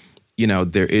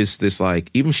 there is this, like,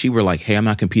 even if she were like, hey, I'm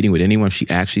not competing with anyone, if she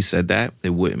actually said that,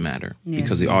 it wouldn't matter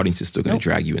because the audience is still going to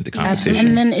drag you into competition.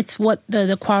 And then it's what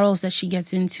the quarrels that she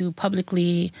gets into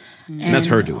publicly. And that's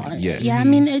her doing, Yeah, I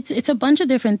mean, it's a bunch of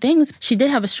different things. She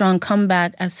did have a strong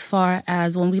comeback as far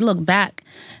as when we look back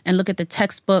and look at the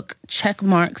textbook check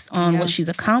marks on what she's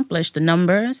accomplished, the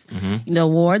numbers, the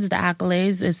awards, the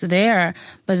accolades, it's there.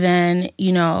 But then,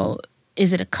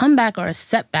 is it a comeback or a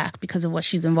setback because of what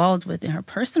she's involved with in her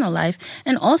personal life,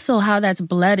 and also how that's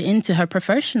bled into her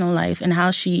professional life and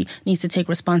how she needs to take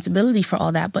responsibility for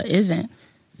all that but isn't.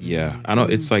 Yeah, I know.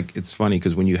 It's like, it's funny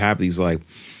because when you have these, like,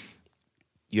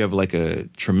 you have like a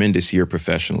tremendous year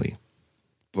professionally,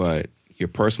 but your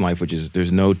personal life, which is,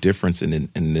 there's no difference in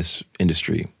this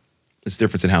industry. It's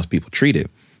difference in how people treat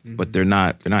it, but they're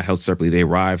not held separately. They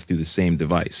arrive through the same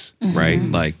device, right?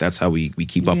 Like, that's how we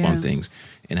keep up on things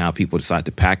and how people decide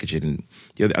to package it. And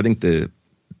I think the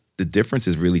difference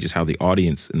is really just how the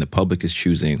audience and the public is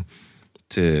choosing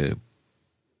to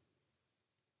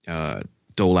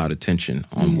dole out attention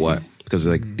on what, because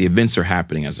like the events are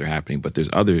happening as they're happening, but there's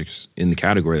others in the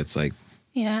category that's like,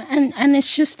 yeah, and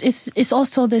it's just, it's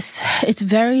also this, it's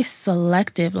very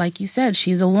selective. Like you said,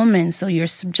 she's a woman, so you're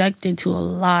subjected to a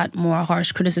lot more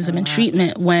harsh criticism and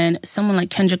treatment when someone like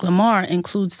Kendrick Lamar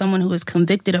includes someone who was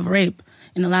convicted of rape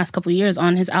in the last couple of years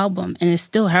on his album and is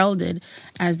still heralded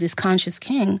as this conscious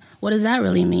king. What does that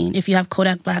really mean if you have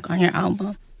Kodak Black on your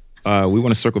album? We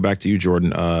want to circle back to you,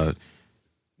 Jordan.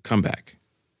 Comeback.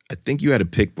 I think you had a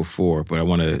pick before, but I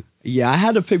want to... Yeah, I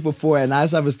had a pick before, and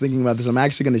as I was thinking about this, I'm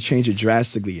actually going to change it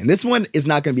drastically. And this one is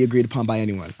not going to be agreed upon by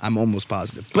anyone. I'm almost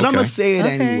positive. But I'm going to say it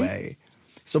anyway.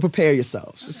 So prepare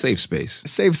yourselves. A safe space. A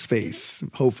safe space,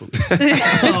 hopefully.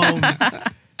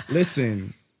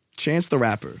 Listen, Chance the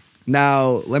Rapper.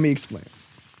 Now, let me explain.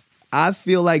 I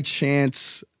feel like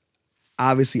Chance,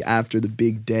 obviously after the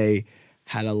big day,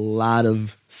 had a lot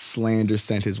of slander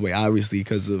sent his way, obviously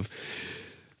because of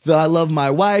the I love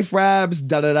my wife raps,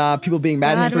 people being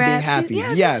mad at him for being happy.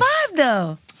 Yes. It's 5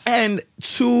 though. And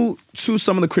to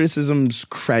some of the criticism's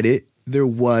credit, there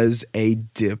was a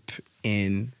dip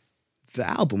in the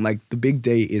album. Like, The Big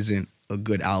Day isn't a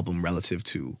good album relative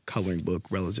to Coloring Book,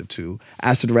 relative to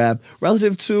Acid Rap,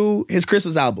 relative to his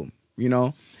Christmas album,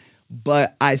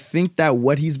 But I think that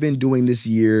what he's been doing this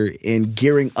year in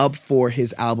gearing up for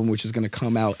his album, which is going to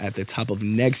come out at the top of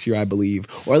next year, I believe,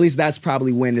 or at least that's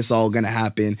probably when it's all going to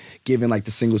happen, given like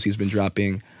the singles he's been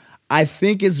dropping. I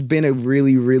think it's been a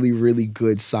really, really, really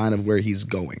good sign of where he's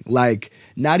going. Like,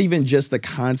 not even just the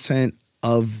content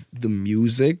of the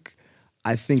music.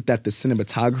 I think that the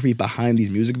cinematography behind these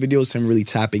music videos, him really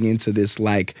tapping into this,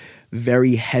 like,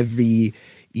 very heavy,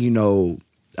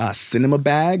 cinema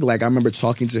bag. Like, I remember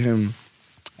talking to him,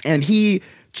 and he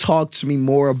talked to me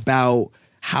more about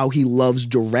how he loves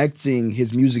directing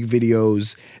his music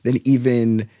videos than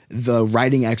even the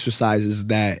writing exercises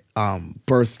that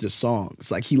birthed the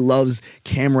songs. Like, he loves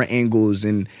camera angles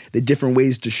and the different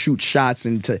ways to shoot shots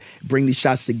and to bring these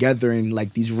shots together and,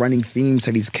 like, these running themes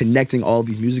that he's connecting all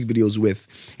these music videos with.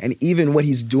 And even what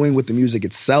he's doing with the music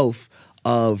itself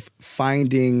of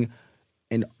finding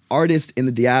an artist in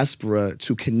the diaspora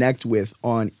to connect with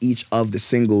on each of the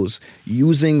singles,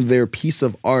 using their piece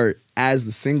of art as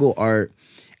the single art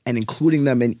and including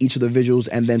them in each of the visuals,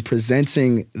 and then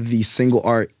presenting the single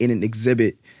art in an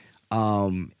exhibit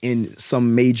in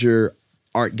some major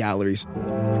art galleries.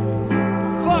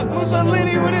 Fuck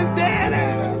Mussolini with his dad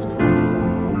ass.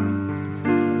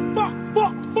 Fuck.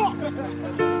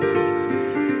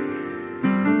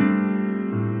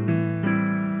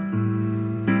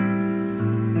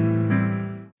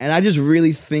 And I just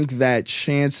really think that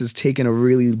Chance has taken a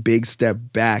really big step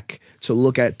back to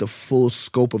look at the full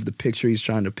scope of the picture he's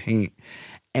trying to paint.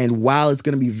 And while it's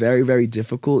going to be very, very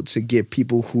difficult to get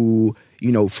people who,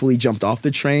 fully jumped off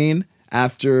the train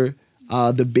after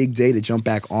the big day to jump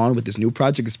back on with this new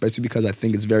project, especially because I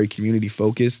think it's very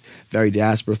community-focused, very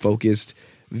diaspora-focused,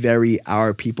 very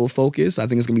our people-focused. I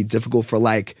think it's going to be difficult for,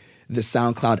 like, the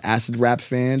SoundCloud acid rap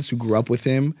fans who grew up with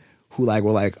him, who, like,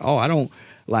 were like, oh,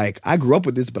 I grew up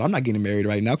with this, but I'm not getting married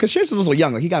right now. Because Chance is also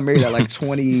young. Like, he got married at, like,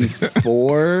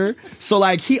 24. So,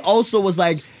 like, he also was,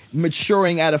 like,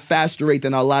 maturing at a faster rate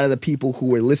than a lot of the people who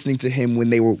were listening to him when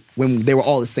they were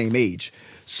all the same age.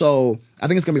 So I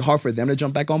think it's going to be hard for them to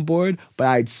jump back on board. But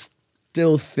I'd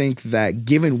still think that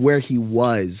given where he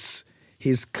was,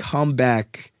 his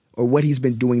comeback or what he's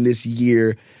been doing this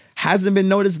year hasn't been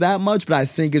noticed that much, but I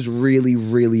think is really,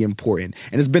 really important.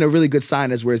 And it's been a really good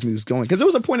sign as where his music's going. Because there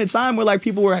was a point in time where, like,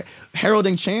 people were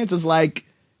heralding Chance as, like,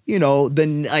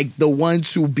 the one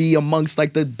to be amongst,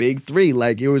 like, the big three.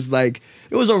 Like, there was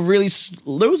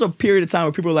a period of time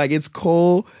where people were like, it's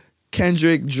Cole,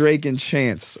 Kendrick, Drake, and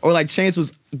Chance. Or, like, Chance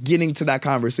was getting to that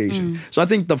conversation. So I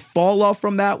think the fall off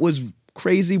from that was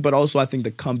crazy, but also I think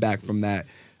the comeback from that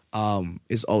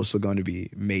is also going to be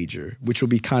major, which will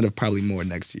be kind of probably more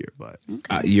next year. But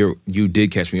you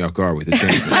did catch me off guard with the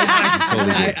Chance.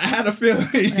 I had a feeling.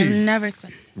 I never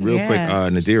expected. Real quick,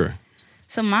 Nadira.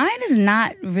 So mine is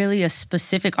not really a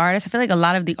specific artist. I feel like a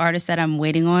lot of the artists that I'm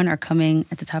waiting on are coming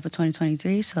at the top of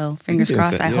 2023. So fingers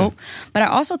crossed, I hope. But I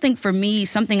also think for me,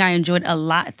 something I enjoyed a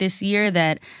lot this year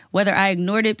that whether I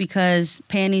ignored it because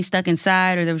panties stuck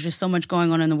inside or there was just so much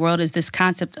going on in the world is this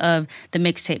concept of the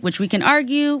mixtape, which we can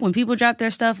argue when people drop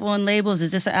their stuff on labels.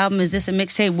 Is this an album? Is this a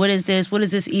mixtape? What is this? What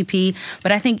is this EP?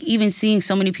 But I think even seeing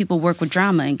so many people work with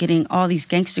drama and getting all these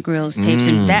Gangsta Grills tapes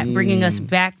and that bringing us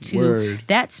back to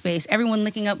that space. Everyone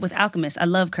linking up with Alchemist. I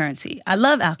love Currency. I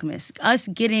love Alchemist. Us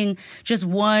getting just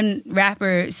one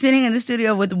rapper sitting in the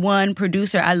studio with one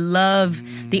producer. I love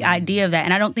the idea of that.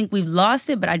 And I don't think we've lost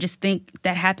it, but I just think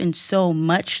that happened so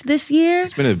much this year.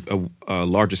 It's been a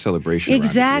larger celebration.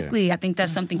 Exactly. I think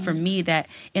that's something for me that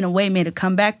in a way made a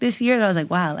comeback this year that I was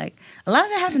like, wow, like a lot of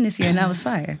that happened this year and that was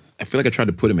fire. I feel like I tried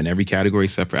to put him in every category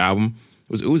except for album. It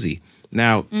was Uzi.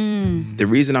 Now, the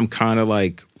reason I'm kind of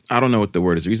like, I don't know what the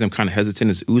word is. The reason I'm kind of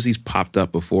hesitant is Uzi's popped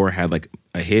up before, had like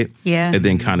a hit, and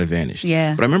then kind of vanished.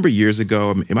 Yeah. But I remember years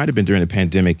ago, it might have been during the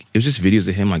pandemic, it was just videos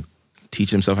of him like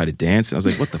teaching himself how to dance. And I was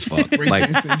like, what the fuck?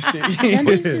 And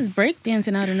he's just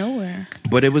breakdancing out of nowhere.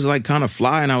 But it was like kind of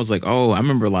fly. And I was like, oh, I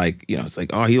remember like, it's like,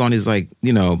 oh, he on his like,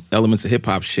 elements of hip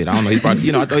hop shit. I don't know. He brought,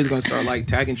 I thought he was going to start like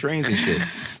tagging trains and shit.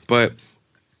 But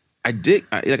I dig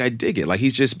it. Like,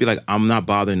 he's just be like, I'm not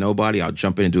bothering nobody. I'll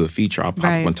jump in and do a feature. I'll pop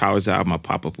up on Tyler's album. I'll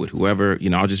pop up with whoever.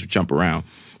 I'll just jump around.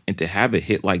 And to have a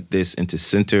hit like this and to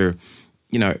center,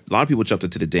 a lot of people jumped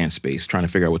into the dance space trying to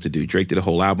figure out what to do. Drake did a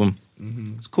whole album.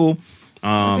 It's cool.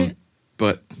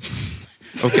 But,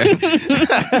 okay.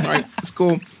 All right, it's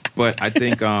cool. But I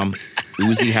think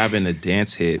Uzi having a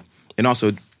dance hit and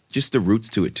also just the roots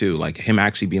to it, too. Like, him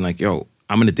actually being like, yo,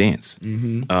 I'm going to dance.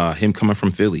 Him coming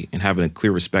from Philly and having a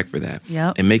clear respect for that.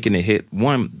 And making a hit.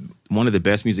 One of the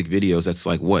best music videos that's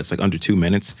like, what? It's like under 2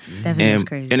 minutes. That's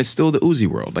crazy. And it's still the Uzi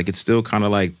world. Like, it's still kind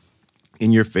of like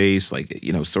in your face, like,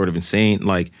 sort of insane.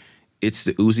 Like, it's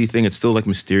the Uzi thing. It's still like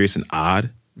mysterious and odd.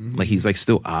 Like, he's like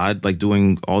still odd, like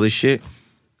doing all this shit.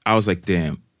 I was like,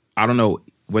 damn. I don't know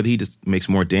whether he just makes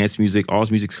more dance music. All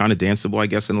his music's kind of danceable, I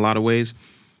guess, in a lot of ways.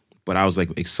 But I was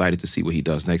like excited to see what he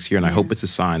does next year. And I hope it's a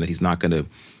sign that he's not going to,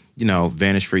 you know,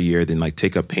 vanish for a year, then like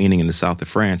take up painting in the south of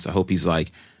France. I hope he's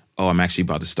like, oh, I'm actually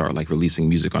about to start like releasing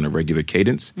music on a regular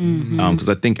cadence. Because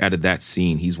I think out of that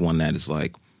scene, he's one that is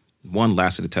like, one,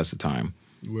 lasted the test of time.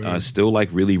 Still like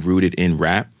really rooted in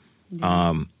rap.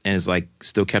 And is like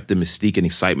still kept the mystique and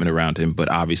excitement around him, but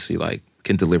obviously like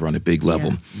can deliver on a big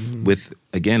level with,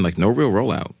 again, like no real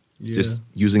rollout. Just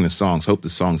using the songs. Hope the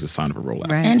song's a sign of a rollout.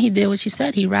 Right. And he did what you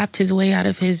said. He rapped his way out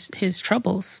of his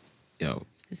troubles.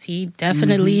 Because he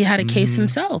definitely had a case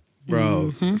himself.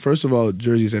 Bro, first of all,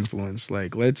 Jersey's influence.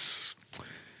 Like,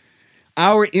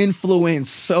 our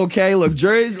influence, okay? Look,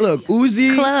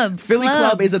 Uzi Club. Philly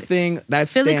Club is a thing.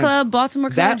 That's Philly Club,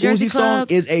 Baltimore Club, that Jersey Uzi Club.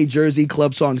 song is a Jersey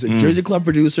Club song. It's a Jersey Club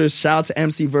producers. Shout out to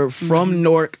MC Vert from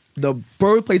Newark, the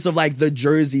birthplace of like the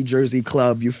Jersey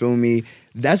Club. You feel me?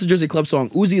 That's a Jersey Club song.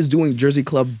 Uzi is doing Jersey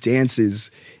Club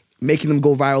dances, making them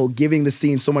go viral, giving the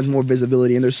scene so much more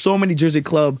visibility. And there's so many Jersey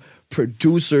Club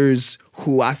producers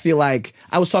who I feel like,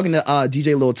 I was talking to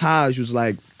DJ Lil Taj, who's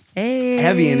like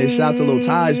heavy in it. Shout out to Lil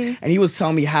Taj. And he was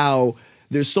telling me how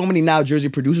there's so many now Jersey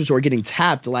producers who are getting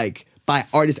tapped like by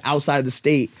artists outside of the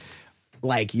state.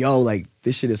 Like, yo, like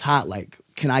this shit is hot. Like,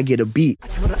 can I get a beat? I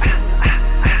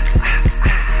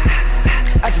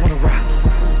just wanna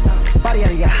rock. Body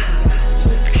out of ya.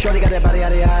 Shorty got that body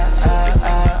out of ya.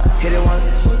 Hit it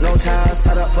once, no time.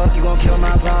 Side up, fuck, you gon' kill my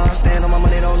vibe. Stand on my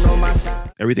money, don't know my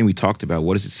side. Everything we talked about,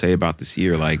 what does it say about this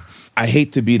year? Like, I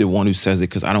hate to be the one who says it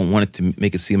because I don't want it to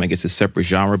make it seem like it's a separate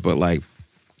genre, but like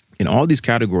in all these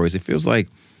categories, it feels like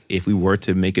if we were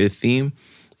to make it a theme,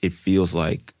 it feels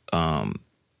like I'm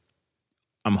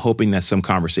hoping that some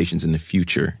conversations in the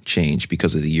future change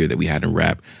because of the year that we had in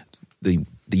rap.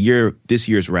 This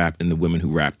year's rap and the women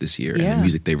who rapped this year and the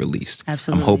music they released.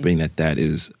 Absolutely. I'm hoping that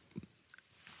is,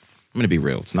 I'm going to be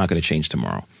real, it's not going to change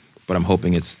tomorrow, but I'm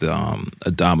hoping it's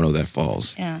a domino that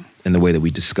falls in the way that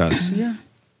we discuss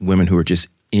women who are just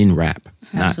in rap,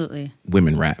 not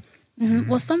women rap.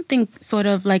 Well, something sort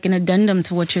of like an addendum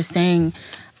to what you're saying,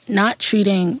 not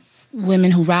treating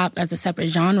women who rap as a separate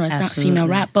genre. It's not female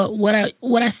rap. But what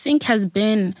I think has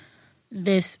been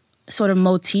this sort of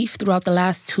motif throughout the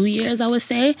last 2 years, I would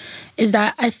say, is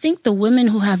that I think the women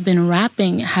who have been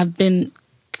rapping have been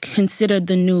considered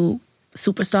the new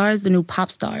superstars, the new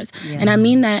pop stars. And I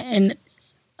mean that in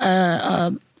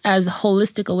as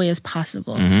holistic a way as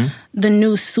possible. The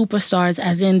new superstars,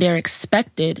 as in they're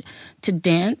expected to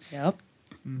dance,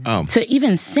 to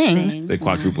even sing, the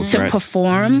quadruple to threats.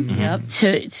 perform,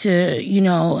 to you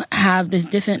know, have this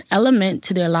different element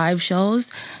to their live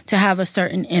shows, to have a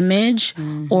certain image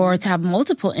or to have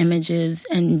multiple images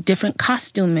and different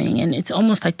costuming. And it's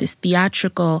almost like this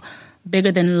theatrical,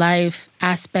 bigger than life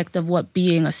aspect of what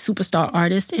being a superstar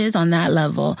artist is on that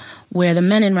level, where the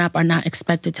men in rap are not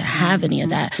expected to have any of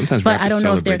that. Sometimes but rap I don't is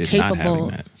know if they're celebrated not capable,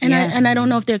 having that. and I don't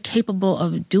know if they're capable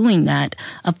of doing that,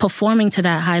 of performing to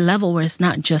that high level where it's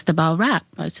not just about rap.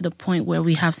 Right? To the point where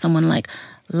we have someone like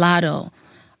Lotto,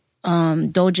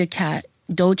 Doja Cat.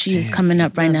 Doechii is coming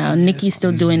up right now. Nicki's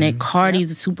still doing it.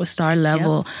 Cardi's a superstar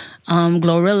level.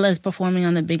 GloRilla is performing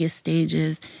on the biggest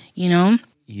stages. You know.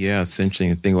 Yeah, it's interesting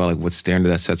to think about like what standard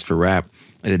that sets for rap,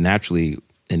 and then naturally,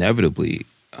 inevitably,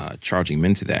 charging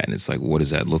men to that. And it's like, what does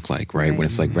that look like, right? When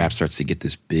it's like rap starts to get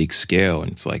this big scale,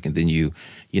 and it's like, and then you're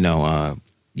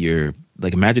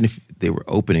like, imagine if they were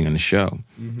opening on the show,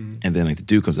 and then like the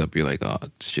dude comes up, you're like, oh,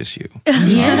 it's just you.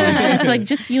 It's like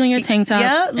just you and your tank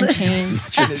top and chains.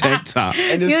 It's your tank top. You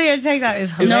and your tank top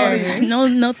is hilarious.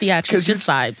 No theatrics, just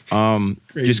vibes.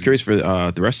 Just curious for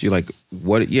the rest of you, like,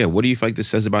 what do you feel like this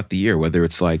says about the year? Whether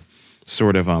it's like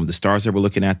sort of the stars that we're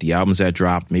looking at, the albums that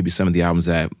dropped, maybe some of the albums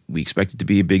that we expected to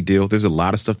be a big deal. There's a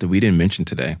lot of stuff that we didn't mention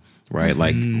today, right?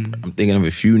 Like, I'm thinking of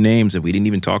a few names that we didn't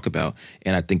even talk about,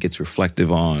 and I think it's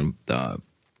reflective on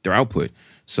their output.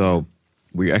 So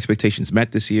were your expectations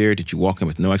met this year? Did you walk in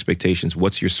with no expectations?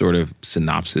 What's your sort of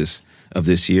synopsis of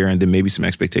this year, and then maybe some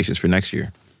expectations for next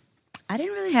year? I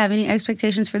didn't really have any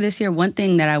expectations for this year. One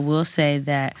thing that I will say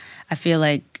that I feel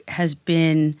like has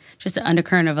been just an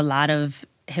undercurrent of a lot of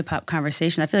hip-hop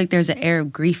conversation, I feel like there's an air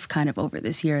of grief kind of over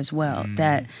this year as well.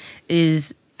 That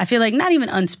is, I feel like, not even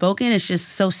unspoken. It's just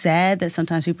so sad that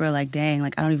sometimes people are like, dang,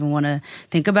 like, I don't even want to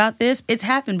think about this. It's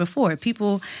happened before.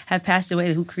 People have passed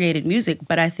away who created music.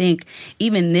 But I think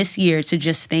even this year, to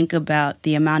just think about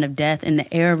the amount of death and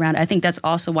the air around it, I think that's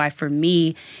also why, for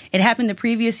me, it happened the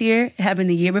previous year. It happened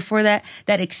the year before that.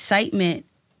 That excitement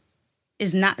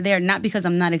is not there, not because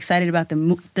I'm not excited about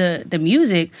the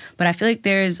music, but I feel like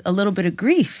there's a little bit of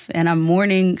grief, and I'm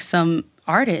mourning some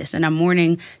artists, and I'm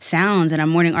mourning sounds, and I'm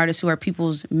mourning artists who are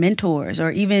people's mentors,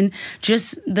 or even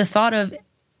just the thought of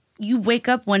you wake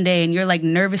up one day and you're like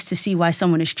nervous to see why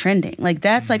someone is trending. Like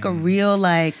that's like a real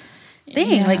like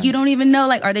thing. Yeah. Like you don't even know,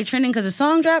 like, are they trending because a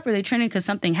song dropped or are they trending because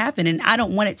something happened? And I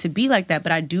don't want it to be like that,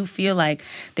 but I do feel like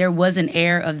there was an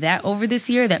air of that over this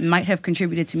year that might have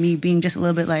contributed to me being just a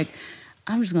little bit like,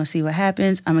 I'm just going to see what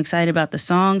happens. I'm excited about the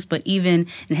songs, but even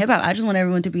in hip hop, I just want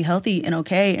everyone to be healthy and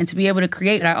okay and to be able to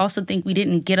create. I also think we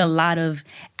didn't get a lot of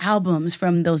albums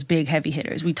from those big heavy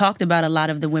hitters. We talked about a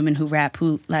lot of the women who rap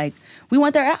who, like, we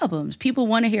want their albums. People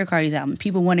want to hear Cardi's album.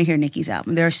 People want to hear Nicki's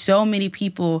album. There are so many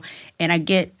people, and I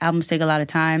get albums take a lot of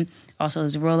time. Also,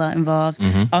 there's a rollout involved.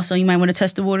 Also, you might want to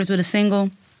test the waters with a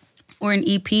single or an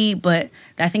EP, but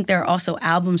I think there are also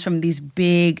albums from these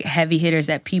big heavy hitters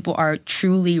that people are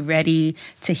truly ready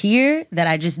to hear that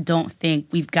I just don't think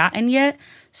we've gotten yet.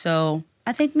 So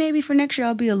I think maybe for next year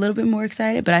I'll be a little bit more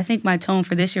excited, but I think my tone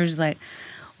for this year is like,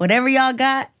 whatever y'all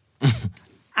got,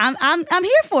 I'm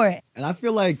here for it. And I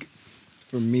feel like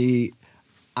for me,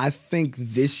 I think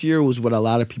this year was what a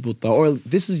lot of people thought, or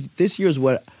this year is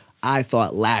what I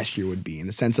thought last year would be, in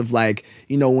the sense of like,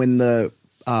 you know, when the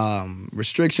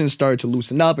restrictions started to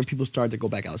loosen up and people started to go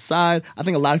back outside. I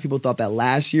think a lot of people thought that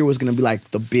last year was going to be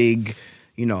like the big,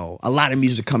 you know, a lot of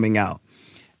music coming out.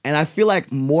 And I feel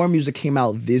like more music came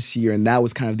out this year, and that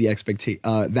was kind of the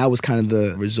that was kind of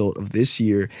the result of this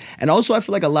year. And also I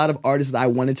feel like a lot of artists that I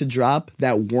wanted to drop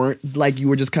that weren't, like you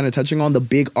were just kind of touching on, the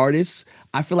big artists,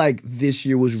 I feel like this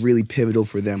year was really pivotal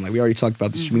for them. Like we already talked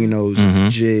about the Swinos and the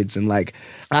Jids, and like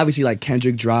obviously like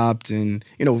Kendrick dropped, and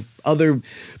you know other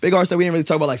big artists that we didn't really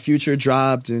talk about, like Future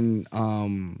dropped and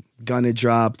Gunna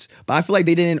dropped. But I feel like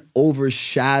they didn't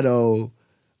overshadow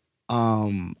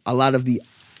a lot of the,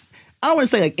 I don't want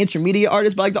to say like intermediate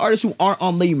artists, but like the artists who aren't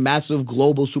on the massive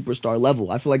global superstar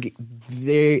level. I feel like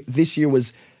this year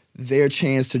was their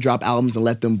chance to drop albums and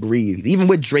let them breathe. Even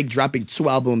with Drake dropping 2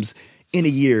 albums in a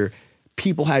year,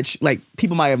 people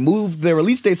might have moved their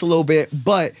release dates a little bit,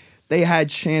 but they had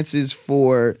chances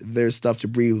for their stuff to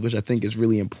breathe, which I think is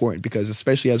really important, because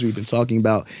especially as we've been talking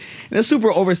about, in a super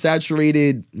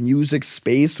oversaturated music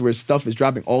space where stuff is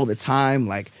dropping all the time,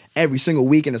 like every single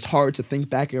week, and it's hard to think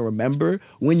back and remember.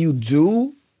 When you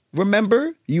do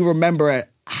remember, you remember at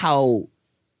how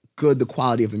good the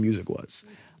quality of the music was.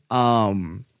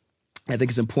 I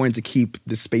think it's important to keep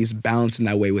the space balanced in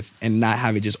that way, and not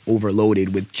have it just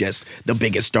overloaded with just the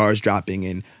biggest stars dropping,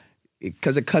 and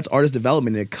because it cuts artist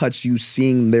development and it cuts you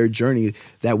seeing their journey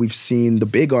that we've seen the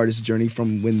big artist journey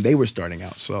from when they were starting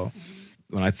out. So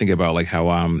when I think about like how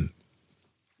I'm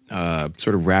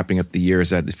sort of wrapping up the year, is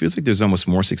that it feels like there's almost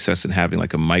more success in having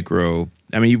like a micro,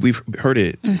 I mean, we've heard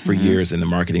it for years in the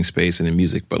marketing space and in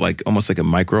music, but like almost like a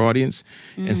micro audience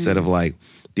instead of like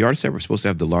the artists that were supposed to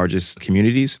have the largest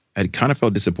communities. I kind of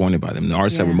felt disappointed by them. The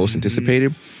artists that were most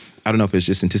anticipated, I don't know if it's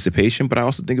just anticipation, but I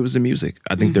also think it was the music.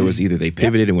 I think there was either they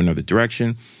pivoted and went another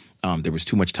direction, there was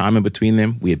too much time in between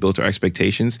them, we had built our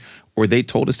expectations, or they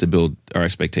told us to build our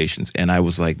expectations. And I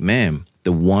was like, man,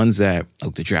 the ones that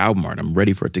looked at your album art, I'm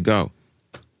ready for it to go.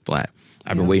 Flat.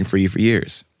 I've been waiting for you for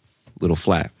years. Little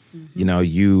flat. You know,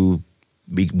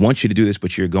 we want you to do this,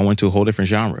 but you're going to a whole different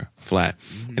genre. Flat.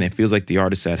 And it feels like the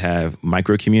artists that have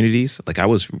micro communities, like I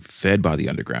was fed by the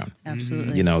underground.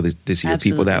 Absolutely. You know, this year,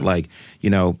 people that like, you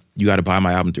know, you got to buy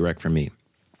my album direct from me.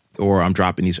 Or I'm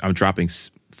dropping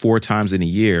 4 times in a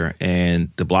year and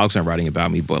the blogs aren't writing about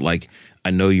me, but like,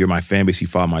 I know you're my fan base, you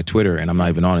follow my Twitter, and I'm not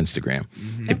even on Instagram.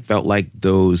 It felt like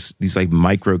these like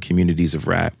micro communities of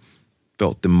rap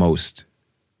felt the most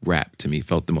rap to me,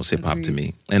 felt the most hip hop to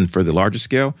me. And for the larger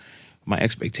scale, my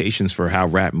expectations for how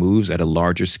rap moves at a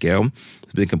larger scale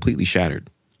has been completely shattered.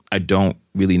 I don't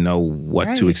really know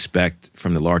what to expect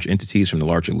from the large entities, from the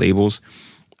larger labels.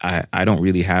 I don't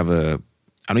really have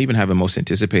I don't even have a most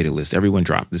anticipated list. Everyone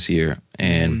dropped this year.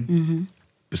 And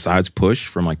besides Push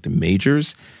from like the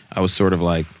majors, I was sort of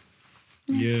like,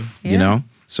 you know?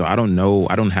 So I don't know.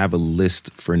 I don't have a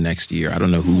list for next year. I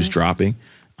don't know who's dropping.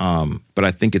 But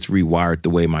I think it's rewired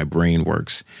the way my brain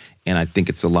works. And I think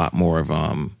it's a lot more of,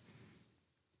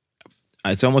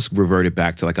 it's almost reverted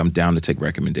back to like, I'm down to take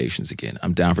recommendations again.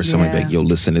 I'm down for someone to be like, yo,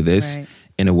 listen to this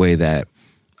in a way that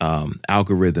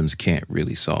algorithms can't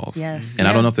really solve. Yes. And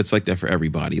I don't know if that's like that for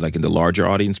everybody, like in the larger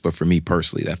audience, but for me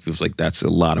personally, that feels like that's a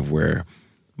lot of where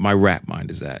my rap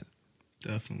mind is at.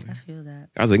 Definitely. I feel that.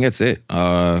 I think that's it.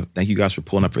 Thank you guys for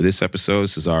pulling up for this episode.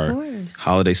 This is our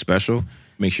holiday special.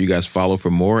 Make sure you guys follow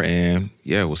for more, and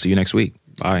yeah, we'll see you next week.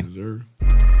 Bye. Yes, sir.